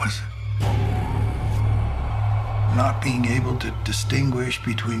 What was it? Not being able to distinguish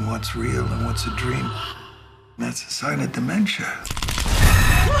between what's real and what's a dream. That's a sign of dementia.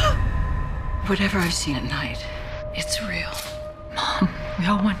 Whatever I've seen at night, it's real. Mom, we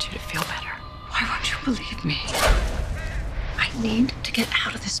all want you to feel better. Why won't you believe me? I need to get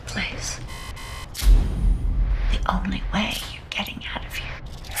out of this place. The only way you're getting out of here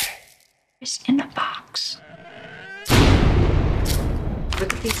is in a box.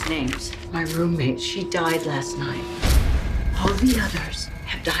 Look at these names. My roommate, she died last night. All the others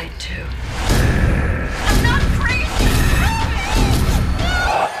have died too. I'm not crazy!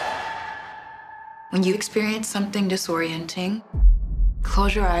 When you experience something disorienting,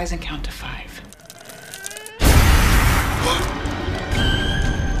 close your eyes and count to 5. 1,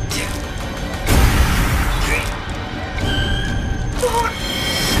 2, 3, 4,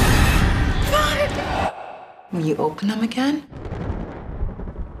 5. When you open them again,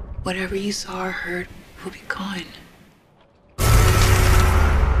 whatever you saw or heard will be gone.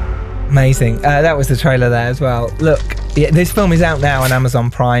 Amazing. That was the trailer there as well. Look, Yeah, this film is out now on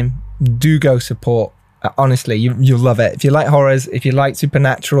Amazon Prime. Do go support. Honestly, you'll love it. If you like horrors, if you like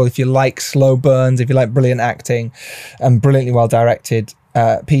supernatural, if you like slow burns, if you like brilliant acting and brilliantly well directed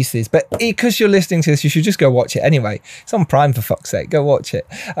pieces. But because you're listening to this, you should just go watch it anyway. It's on Prime, for fuck's sake. Go watch it.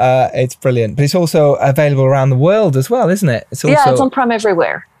 It's brilliant. But it's also available around the world as well, isn't it? It's on Prime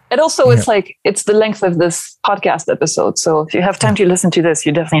everywhere. It also, it's the length of this podcast episode. So if you have time to listen to this,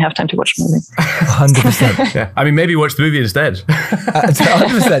 you definitely have time to watch the movie. 100%. Yeah. I mean, maybe watch the movie instead.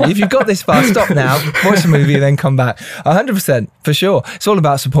 100%. If you've got this far, stop now, watch the movie and then come back. 100%, for sure. It's all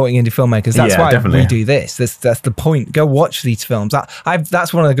about supporting indie filmmakers. That's why we do this. That's the point. Go watch these films.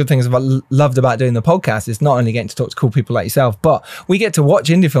 That's one of the good things loved about doing the podcast is not only getting to talk to cool people like yourself, but we get to watch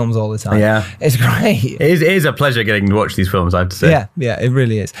indie films all the time. Yeah. It's great. It is a pleasure getting to watch these films, I have to say. Yeah, it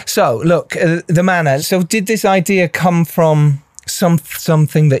really is. So, look, the Manor. So, did this idea come from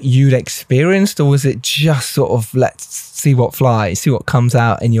something that you'd experienced, or was it just sort of let's see what flies, see what comes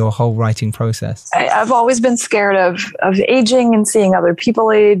out in your whole writing process? I've always been scared of aging and seeing other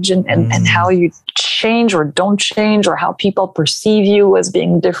people age and how you change or don't change, or how people perceive you as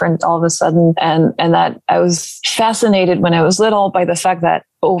being different all of a sudden. And that I was fascinated when I was little by the fact that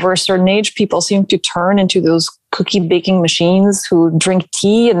over a certain age, people seem to turn into those cookie baking machines who drink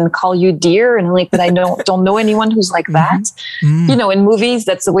tea and call you dear. And but I don't know anyone who's like that. You know, in movies,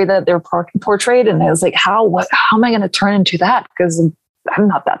 that's the way that they're portrayed. And I was like, how am I going to turn into that? Because I'm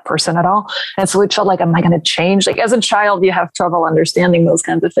not that person at all. And so it felt like, am I going to change? Like as a child, you have trouble understanding those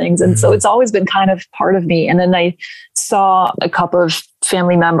kinds of things. And so it's always been kind of part of me. And then I saw a couple of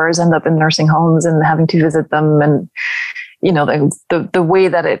family members end up in nursing homes and having to visit them. And, you know, the way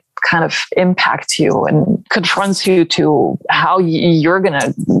that it kind of impacts you and confronts you to how you're going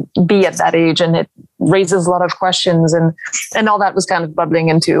to be at that age. And it raises a lot of questions. And all that was kind of bubbling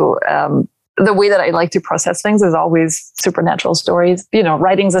into the way that I like to process things is always supernatural stories. You know,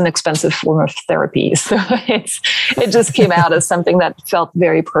 writing's an expensive form of therapy. So it just came out as something that felt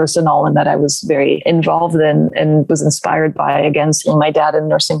very personal and that I was very involved in and was inspired by, again, seeing my dad in a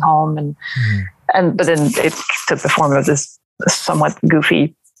nursing home. But then it took the form of this somewhat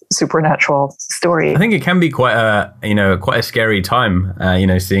goofy supernatural story. I think it can be quite a scary time,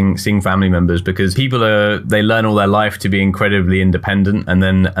 seeing family members, because people they learn all their life to be incredibly independent, and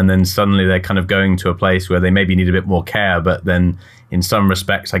then suddenly they're kind of going to a place where they maybe need a bit more care, but then in some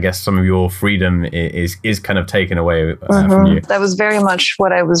respects, I guess some of your freedom is kind of taken away from you. That was very much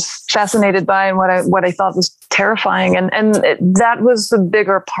what I was fascinated by and what I thought was terrifying. And that was the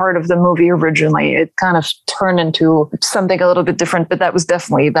bigger part of the movie originally. It kind of turned into something a little bit different, but that was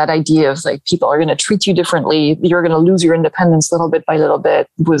definitely that idea of like people are going to treat you differently. You're going to lose your independence little bit by little bit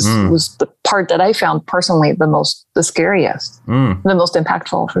was the part that I found personally the scariest, the most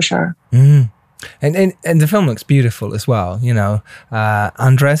impactful for sure. And the film looks beautiful as well, you know.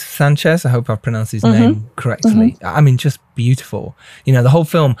 Andres Sanchez, I hope I've pronounced his name correctly. I mean, just beautiful. You know, the whole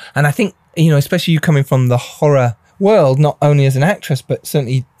film. And I think, you know, especially you coming from the horror world, not only as an actress, but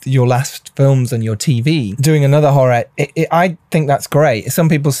certainly your last films and your TV, doing another horror, I think that's great. Some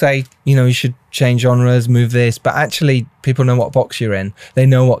people say, you know, you should change genres, move this, but actually people know what box you're in. They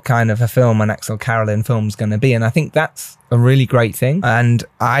know what kind of a film an Axelle Carolyn film's going to be. And I think that's a really great thing. And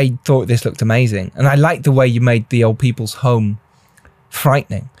I thought this looked amazing. And I like the way you made the old people's home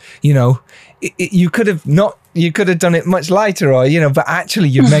frightening. You know, you could have done it much lighter, or, you know, but actually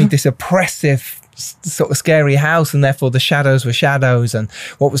you made this oppressive sort of scary house, and therefore the shadows were shadows, and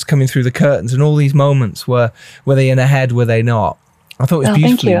what was coming through the curtains, and all these moments were they in a head, were they not? I thought it was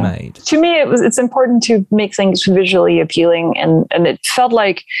beautifully made. To me, it's important to make things visually appealing, and it felt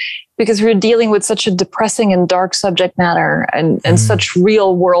like, because we're dealing with such a depressing and dark subject matter and such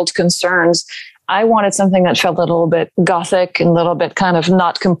real world concerns, I wanted something that felt a little bit gothic and a little bit kind of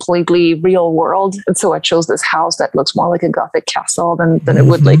not completely real world. And so I chose this house that looks more like a gothic castle than it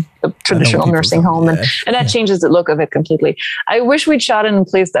would like a traditional nursing home. And that changes the look of it completely. I wish we'd shot in a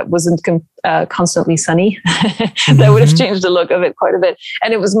place that wasn't constantly sunny. That would have changed the look of it quite a bit.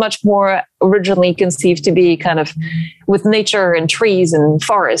 And it was much more originally conceived to be kind of with nature and trees and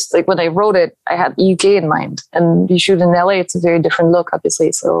forests. Like when I wrote it, I had UK in mind, and you shoot in LA, it's a very different look,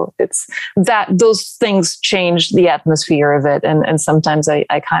 obviously. So it's that those things change the atmosphere of it. And sometimes I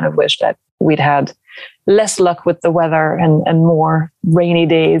kind of wish that we'd had less luck with the weather and more rainy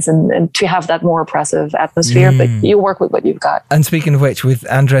days and to have that more oppressive atmosphere, but you work with what you've got. And speaking of which, with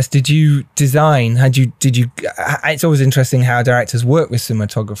Andres, did you design, it's always interesting how directors work with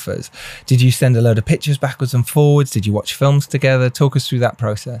cinematographers. Did you send a load of pictures backwards and forwards? Did you watch films together? Talk us through that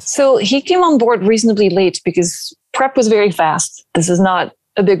process. So he came on board reasonably late because prep was very fast. This is not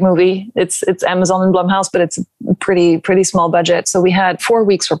a big movie. It's Amazon and Blumhouse, but it's a pretty small budget. So we had 4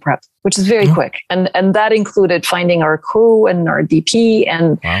 weeks for prep, which is very quick. And that included finding our crew and our DP,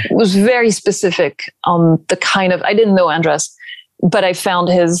 and it was very specific on the kind of, I didn't know Andres, but I found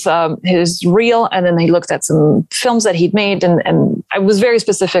his reel, and then I looked at some films that he'd made, and I was very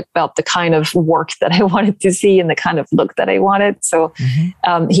specific about the kind of work that I wanted to see and the kind of look that I wanted. So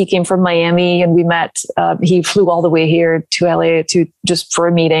he came from Miami, and we met. He flew all the way here to LA to just for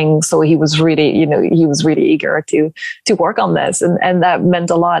a meeting. So he was really, he was really eager to work on this, and that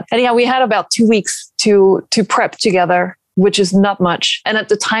meant a lot. Anyhow, we had about 2 weeks to prep together, which is not much. And at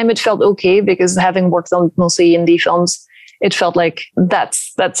the time, it felt okay because having worked on mostly indie films, it felt like that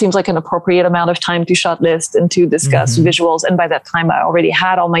seems like an appropriate amount of time to shortlist and to discuss visuals. And by that time, I already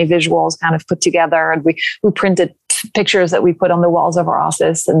had all my visuals kind of put together, and we printed pictures that we put on the walls of our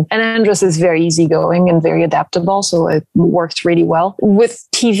office. And Andres is very easygoing and very adaptable, so it worked really well. With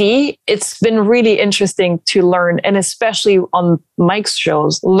TV, it's been really interesting to learn, and especially on Mike's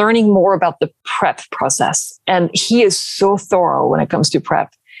shows, learning more about the prep process. And he is so thorough when it comes to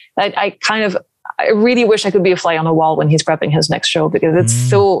prep. I really wish I could be a fly on the wall when he's prepping his next show, because it's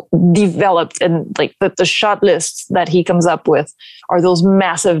so developed, and like the shot lists that he comes up with are those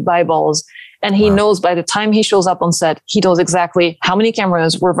massive Bibles. And he knows by the time he shows up on set, he knows exactly how many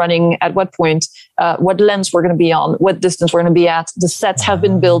cameras we're running at what point, what lens we're going to be on, what distance we're going to be at. The sets have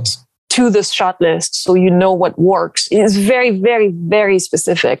been built to this shot list, so you know what works. It is very, very, very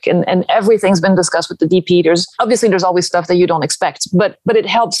specific, and everything's been discussed with the DP. There's always stuff that you don't expect, but it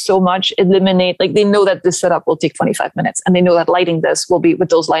helps so much eliminate. Like, they know that this setup will take 25 minutes, and they know that lighting this will be with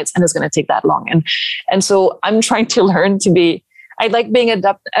those lights, and it's going to take that long. And so I'm trying to learn to be. I like being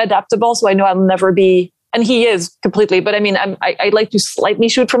adaptable, so I know I'll never be. And he is completely, but I mean, I like to slightly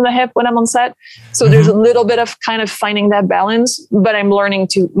shoot from the hip when I'm on set. So there's a little bit of kind of finding that balance, but I'm learning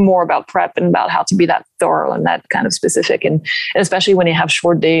more about prep and about how to be that thorough and that kind of specific. And especially when you have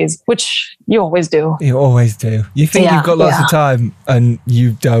short days, which you always do. You always do. You think you've got lots of time, and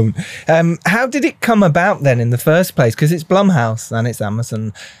you don't. How did it come about then in the first place? Because it's Blumhouse and it's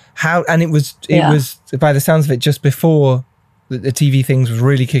Amazon. And it was by the sounds of it just before the TV things was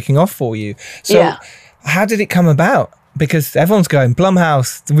really kicking off for you. So how did it come about? Because everyone's going,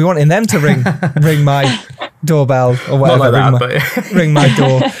 Blumhouse, we wanting them to ring my doorbell or whatever. Ring my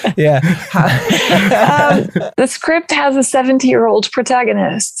door. Yeah. The script has a 70-year-old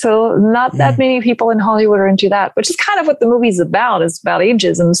protagonist. So not that many people in Hollywood are into that, which is kind of what the movie's about. It's about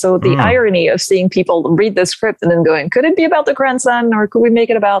ageism. So the irony of seeing people read the script and then going, could it be about the grandson, or could we make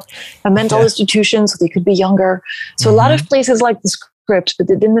it about a mental institution so they could be younger? So a lot of places like the script, but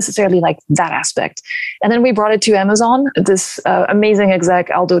they didn't necessarily like that aspect. And then we brought it to Amazon. This amazing exec,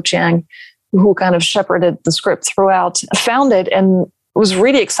 Aldo Chiang, who kind of shepherded the script throughout, found it and was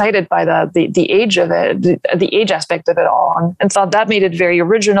really excited by the age of it, the age aspect of it all, and thought that made it very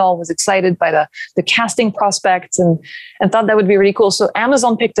original, was excited by the casting prospects, and thought that would be really cool. So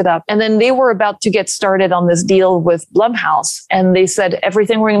Amazon picked it up, and then they were about to get started on this deal with Blumhouse. And they said,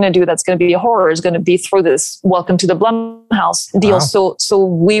 everything we're going to do that's going to be a horror is going to be through this Welcome to the Blumhouse deal. Wow. So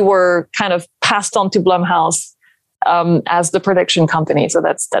we were kind of passed on to Blumhouse as the production company. So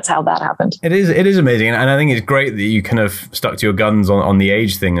that's how that happened. It is amazing. And I think it's great that you kind of stuck to your guns on the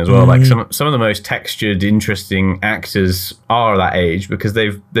age thing as well. Like some of the most textured, interesting actors are that age, because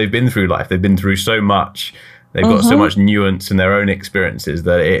they've been through life. They've been through so much. They've got so much nuance in their own experiences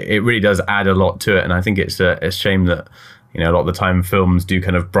that it really does add a lot to it. And I think it's a shame that, a lot of the time films do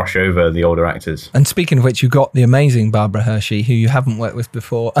kind of brush over the older actors. And speaking of which, you got the amazing Barbara Hershey, who you haven't worked with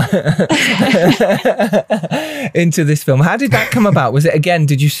before, into this film. How did that come about? Was it, again,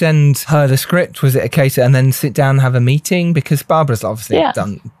 did you send her the script? Was it a case of, and then sit down and have a meeting? Because Barbara's obviously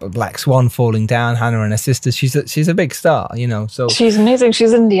done Black Swan, Falling Down, Hannah and her sisters. She's a big star, so. She's amazing.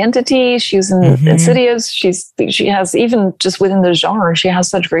 She's in The Entity. She's in Insidious. She has, even just within the genre, she has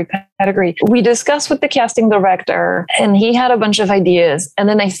such great pedigree. We discussed with the casting director, and he had a bunch of ideas. And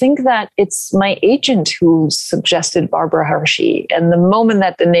then I think that it's my agent who suggested Barbara Hershey. And the moment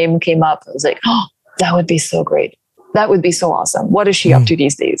that the name came up, I was like, oh, that would be so great. That would be so awesome. What is she up to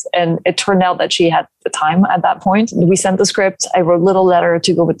these days? And it turned out that she had the time at that point. We sent the script. I wrote a little letter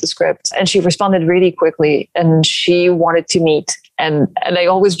to go with the script, and she responded really quickly, and she wanted to meet. And I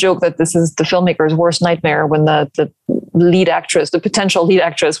always joke that this is the filmmaker's worst nightmare, when the lead actress, the potential lead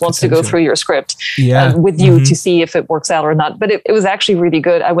actress, wants to go through your script with you to see if it works out or not. But it was actually really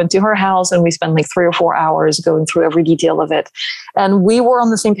good. I went to her house, and we spent like 3 or 4 hours going through every detail of it. And we were on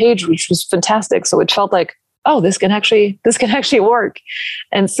the same page, which was fantastic. So it felt like oh, this can actually work.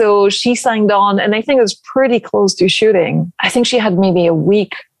 And so she signed on, and I think it was pretty close to shooting. I think she had maybe a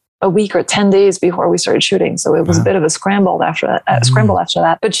week or 10 days before we started shooting. So it was a bit of a scramble after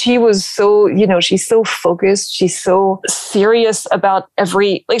that. But she was so, she's so focused. She's so serious about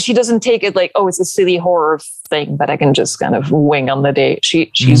she doesn't take it like, oh, it's a silly horror thing that I can just kind of wing on the day.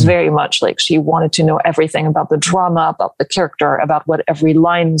 She's very much like, she wanted to know everything about the drama, about the character, about what every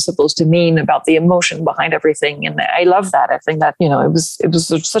line was supposed to mean, about the emotion behind everything. And I love that. I think that,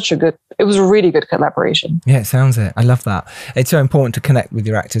 it was a really good collaboration. Yeah, it sounds it. I love that. It's so important to connect with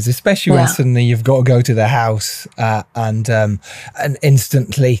your actors, especially when suddenly you've got to go to their house and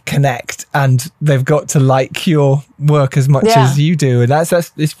instantly connect, and they've got to like your work as much as you do, and that's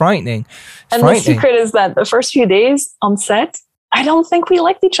it's frightening. The secret is that the first few days on set, I don't think we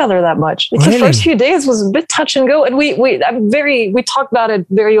liked each other that much. Like the first few days was a bit touch and go, and we talk about it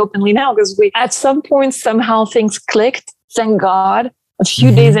very openly now, because at some point somehow things clicked. Thank God. A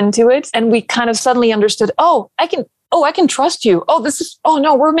few days into it, and we kind of suddenly understood, I can trust you.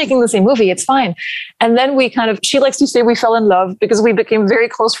 No, we're making the same movie. It's fine. And then she likes to say we fell in love, because we became very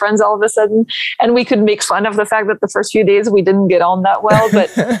close friends all of a sudden. And we could make fun of the fact that the first few days we didn't get on that well. But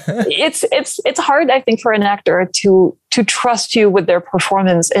it's hard, I think, for an actor to trust you with their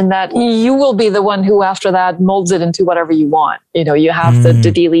performance, in that you will be the one who after that molds it into whatever you want. You have the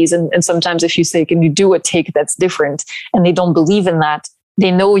dailies, and sometimes if you say, can you do a take that's different, and they don't believe in that, they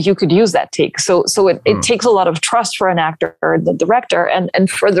know you could use that take. So it takes a lot of trust for an actor, the director, and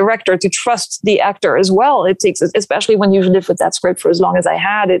for the director to trust the actor as well. It takes, especially when you've lived with that script for as long as I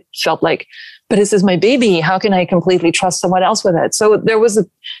had, it felt like, but this is my baby. How can I completely trust someone else with it? So there was a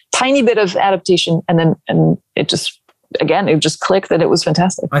tiny bit of adaptation, and it just clicked, that it was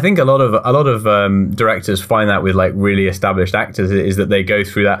fantastic. I think a lot of directors find that with like really established actors, is that they go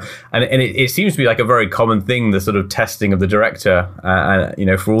through that, and it seems to be like a very common thing, the sort of testing of the director,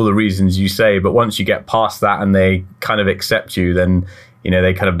 for all the reasons you say. But once you get past that and they kind of accept you, then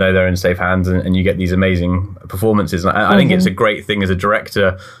they kind of know they're in safe hands, and you get these amazing performances. And I think it's a great thing as a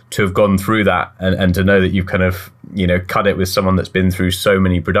director to have gone through that, and to know that you've kind of, cut it with someone that's been through so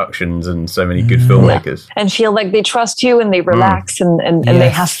many productions and so many good filmmakers. Yeah. And feel like they trust you, and they relax, and they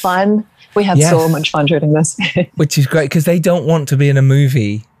have fun. We had so much fun shooting this. Which is great, because they don't want to be in a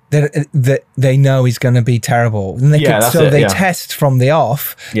movie that they know is going to be terrible, and they test from the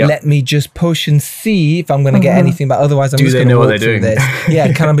off. Let me just push and see if I'm going to get anything, but otherwise I'm just going to walk through this.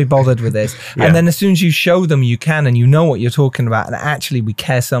 Can I be bothered with this? And then as soon as you show them you can, and you know what you're talking about, and actually we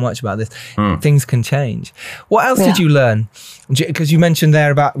care so much about this, things can change. What else did you learn? Because you mentioned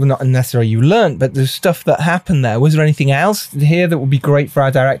there about, well, not necessarily you learned, but there's stuff that happened there. Was there anything else here that would be great for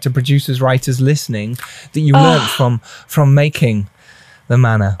our director, producers, writers listening, that you learned from making the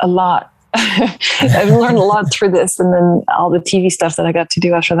Manor? A lot. I've learned a lot through this, and then all the TV stuff that I got to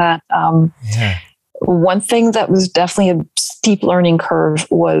do after that. One thing that was definitely a steep learning curve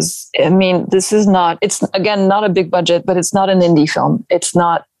was, it's again, not a big budget, but it's not an indie film. It's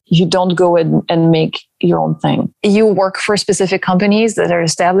not, you don't go in and make your own thing. You work for specific companies that are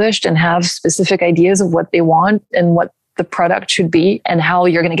established and have specific ideas of what they want and what the product should be and how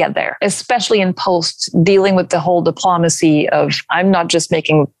you're going to get there, especially in post, dealing with the whole diplomacy of, I'm not just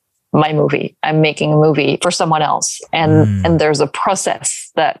making my movie, I'm making a movie for someone else. And there's a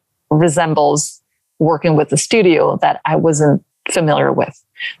process that resembles working with the studio that I wasn't familiar with,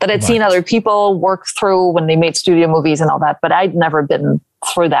 that I'd seen other people work through when they made studio movies and all that, but I'd never been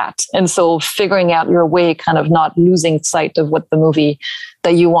through that. And so figuring out your way, kind of not losing sight of what the movie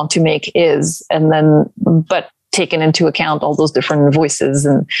that you want to make is, and then, but taken into account all those different voices.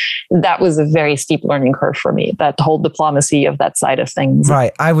 And that was a very steep learning curve for me, that whole diplomacy of that side of things.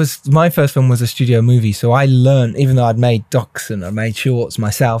 Right. My first film was a studio movie. So I learned, even though I'd made docs and I made shorts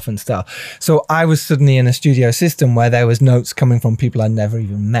myself and stuff. So I was suddenly in a studio system where there was notes coming from people I'd never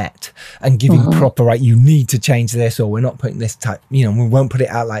even met and giving proper, right, you need to change this, or we're not putting this type, we won't put it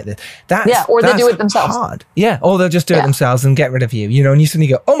out like this. Or they do it themselves. Hard. Yeah. Or they'll just do it themselves and get rid of you, and you suddenly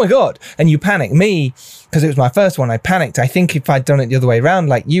go, oh my God. And you panic. Me, because it was my first one, I panicked. I think if I'd done it the other way around,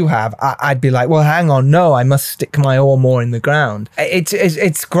 like you have, I'd be like, well, hang on, no, I must stick my oar more in the ground.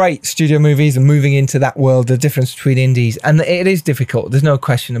 It's great, studio movies and moving into that world, the difference between indies, and it is difficult, there's no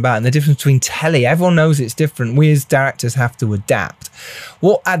question about it. And the difference between telly, everyone knows it's different. We as directors have to adapt.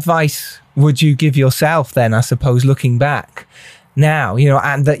 What advice would you give yourself then, I suppose, looking back now,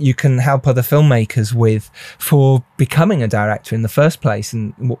 and that you can help other filmmakers with for becoming a director in the first place?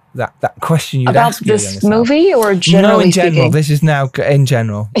 And that question you'd about ask this movie, or generally? No, in general. Speaking? This is now in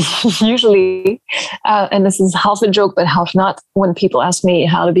general. Usually, and this is half a joke but half not, when people ask me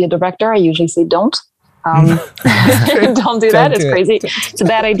how to be a director, I usually say don't. Don't do that. It's crazy. It's a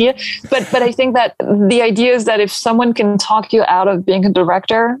bad idea. But I think that the idea is that if someone can talk you out of being a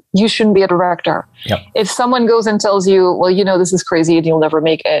director, you shouldn't be a director. Yep. If someone goes and tells you, well, this is crazy and you'll never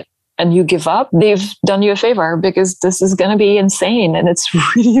make it, and you give up, they've done you a favor, because this is going to be insane and it's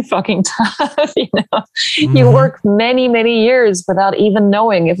really fucking tough. You work many, many years without even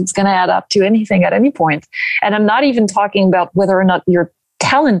knowing if it's going to add up to anything at any point. And I'm not even talking about whether or not you're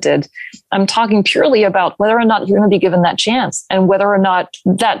talented. I'm talking purely about whether or not you're going to be given that chance, and whether or not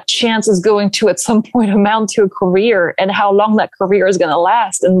that chance is going to at some point amount to a career, and how long that career is going to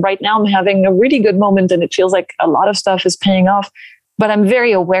last. And right now I'm having a really good moment and it feels like a lot of stuff is paying off. But I'm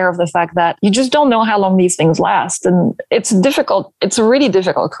very aware of the fact that you just don't know how long these things last. And it's difficult. It's a really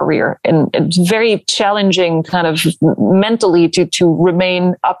difficult career. And it's very challenging kind of mentally to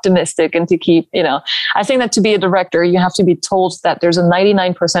remain optimistic and to keep, I think that to be a director, you have to be told that there's a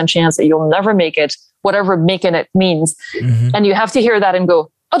 99% chance that you'll never make it, whatever making it means. And you have to hear that and go,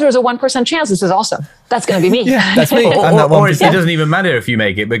 oh, there's a 1% chance. This is awesome. That's going to be me. Yeah, that's me. Or it doesn't even matter if you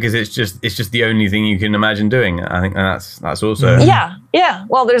make it, because it's just the only thing you can imagine doing. I think that's also. Yeah.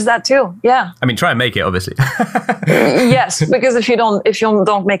 Well, there's that too. Yeah. I mean, try and make it, obviously. Yes, because if you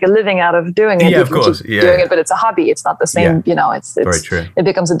don't make a living out of doing it, of course, doing it, but it's a hobby. It's not the same. It's very true. It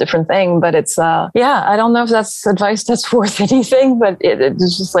becomes a different thing. But it's I don't know if that's advice that's worth anything, but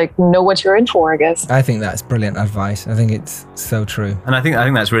it's just like, know what you're in for, I guess. I think that's brilliant advice. I think it's so true. And I think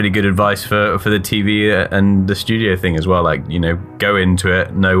that's really good advice for the TV and the studio thing as well. Like, go into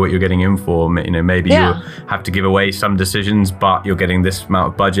it, know what you're getting in for. Maybe you'll have to give away some decisions, but you're getting this amount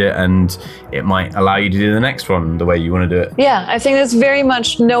of budget, and it might allow you to do the next one the way you want to do it. Yeah, I think that's very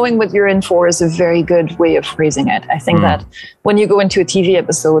much knowing what you're in for is a very good way of phrasing it. I think that when you go into a TV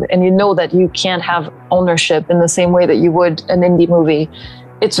episode and you know that you can't have ownership in the same way that you would an indie movie,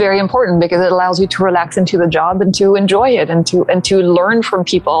 it's very important, because it allows you to relax into the job and to enjoy it, and to learn from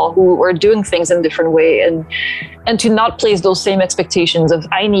people who are doing things in a different way, and to not place those same expectations of,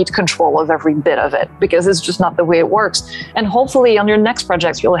 I need control of every bit of it, because it's just not the way it works. And hopefully on your next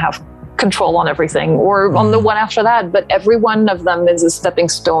project, you'll have control on everything, or on the one after that. But every one of them is a stepping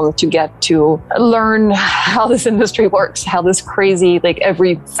stone to get to learn how this industry works, how this crazy, like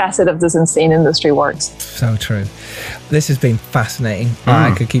every facet of this insane industry works. So true. This has been fascinating.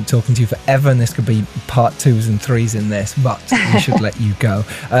 I could keep talking to you forever, and this could be part 2s and 3s in this, but we should let you go.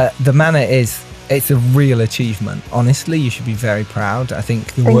 The Manor it's a real achievement. Honestly, you should be very proud. I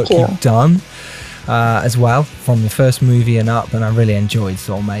think the work you've done as well, from the first movie and up, and I really enjoyed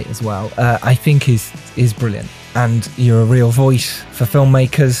Soulmate as well, I think is brilliant. And you're a real voice for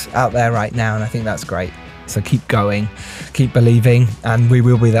filmmakers out there right now, and I think that's great. So keep going, keep believing, and we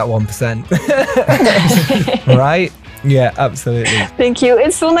will be that 1%. Right? Yeah, absolutely. Thank you.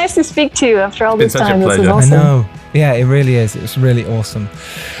 It's so nice to speak to you after all this time. This is awesome. I know. Yeah, it really is. It's really awesome.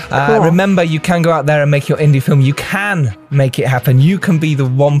 Cool. Remember, you can go out there and make your indie film. You can make it happen. You can be the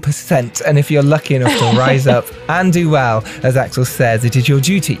 1%. And if you're lucky enough to rise up and do well, as Axelle says, it is your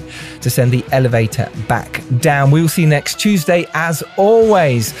duty to send the elevator back down. We will see you next Tuesday, as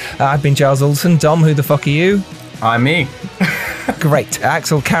always. I've been Giles Alderson. Dom, who the fuck are you? I'm me. Great.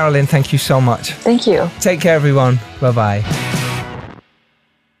 Axelle, Carolyn, thank you so much. Thank you. Take care, everyone. Bye-bye.